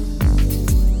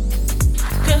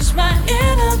 'Cause my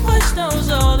inner voice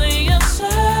knows all the answers.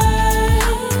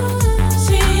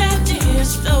 See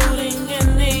ideas floating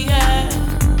in the air.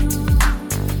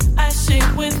 I sit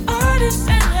with artists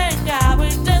and hang out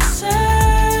with dancers.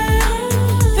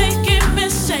 They keep me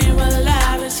saying well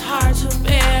life is hard to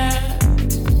bear.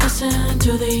 Listen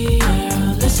to the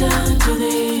air, listen to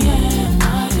the air,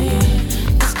 my dear.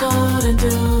 It's cold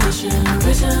intuition,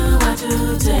 reason why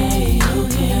today you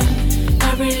hear.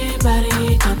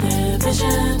 Everybody got their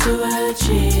vision to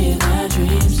achieve their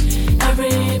dreams.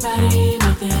 Everybody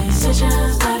make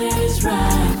decisions that is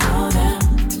right for them.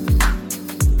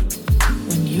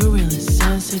 When you're really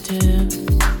sensitive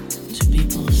to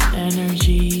people's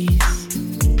energies,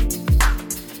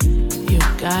 you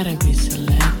gotta be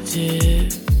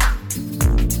selective.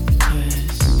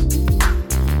 'Cause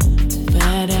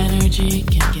bad energy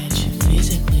can get you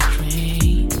physically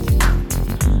drained.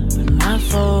 But my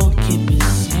folk keep me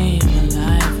sane when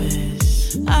life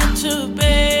is hard to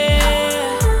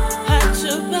bear, hard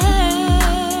to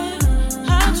bear,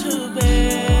 hard to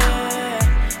bear,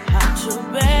 hard to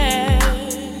bear,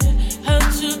 hard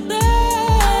to bear,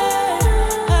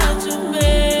 hard to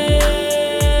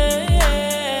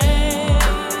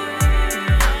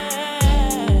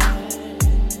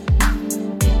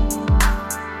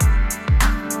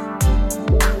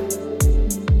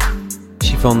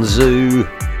Chiffon Zoo.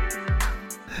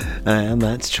 And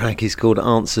that track is called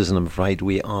Answers, and I'm afraid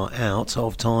we are out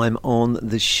of time on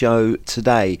the show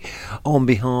today. On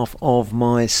behalf of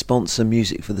my sponsor,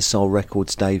 Music for the Soul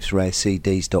Records,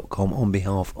 davesrarecds.com, on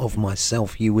behalf of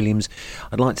myself, Hugh Williams,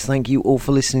 I'd like to thank you all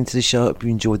for listening to the show. I hope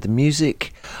you enjoyed the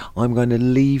music. I'm going to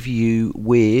leave you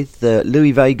with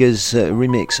Louis Vega's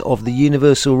remix of the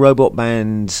Universal Robot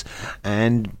Bands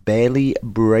and Barely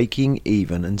Breaking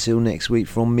Even. Until next week,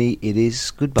 from me, it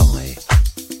is goodbye.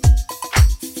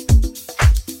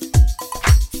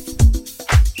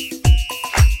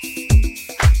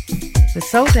 The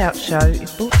Sold Out Show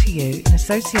is brought to you in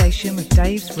association with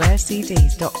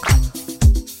davesrarecds.com.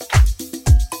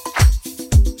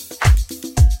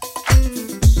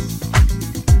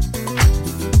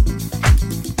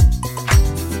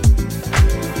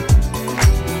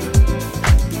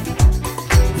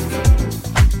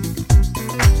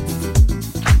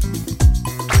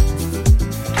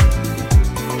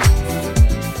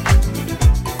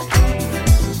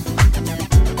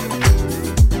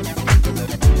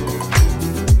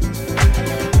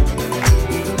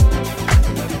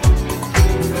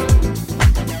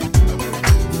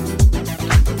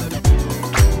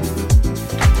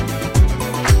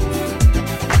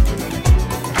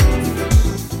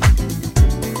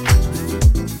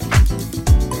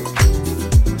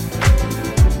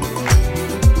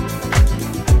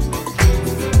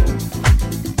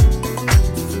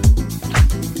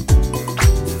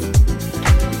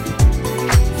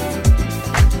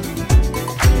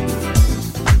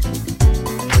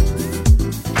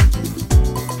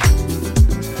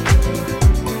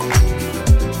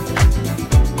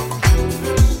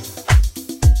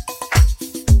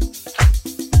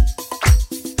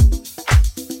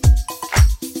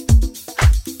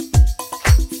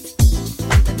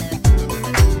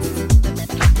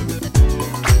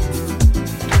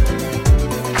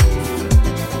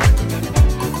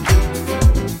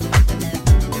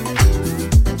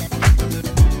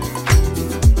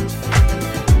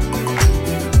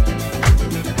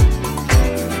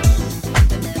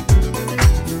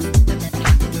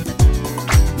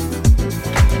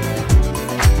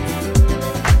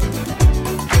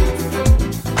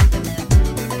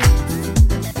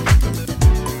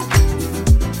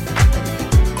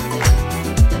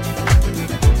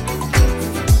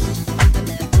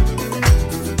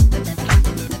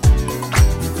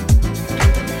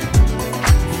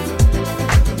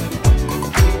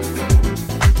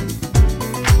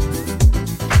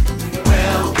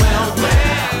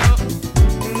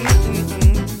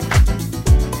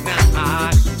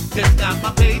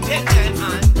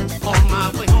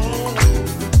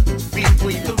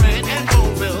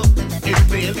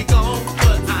 Really gone,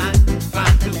 but I try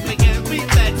to make every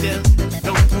bad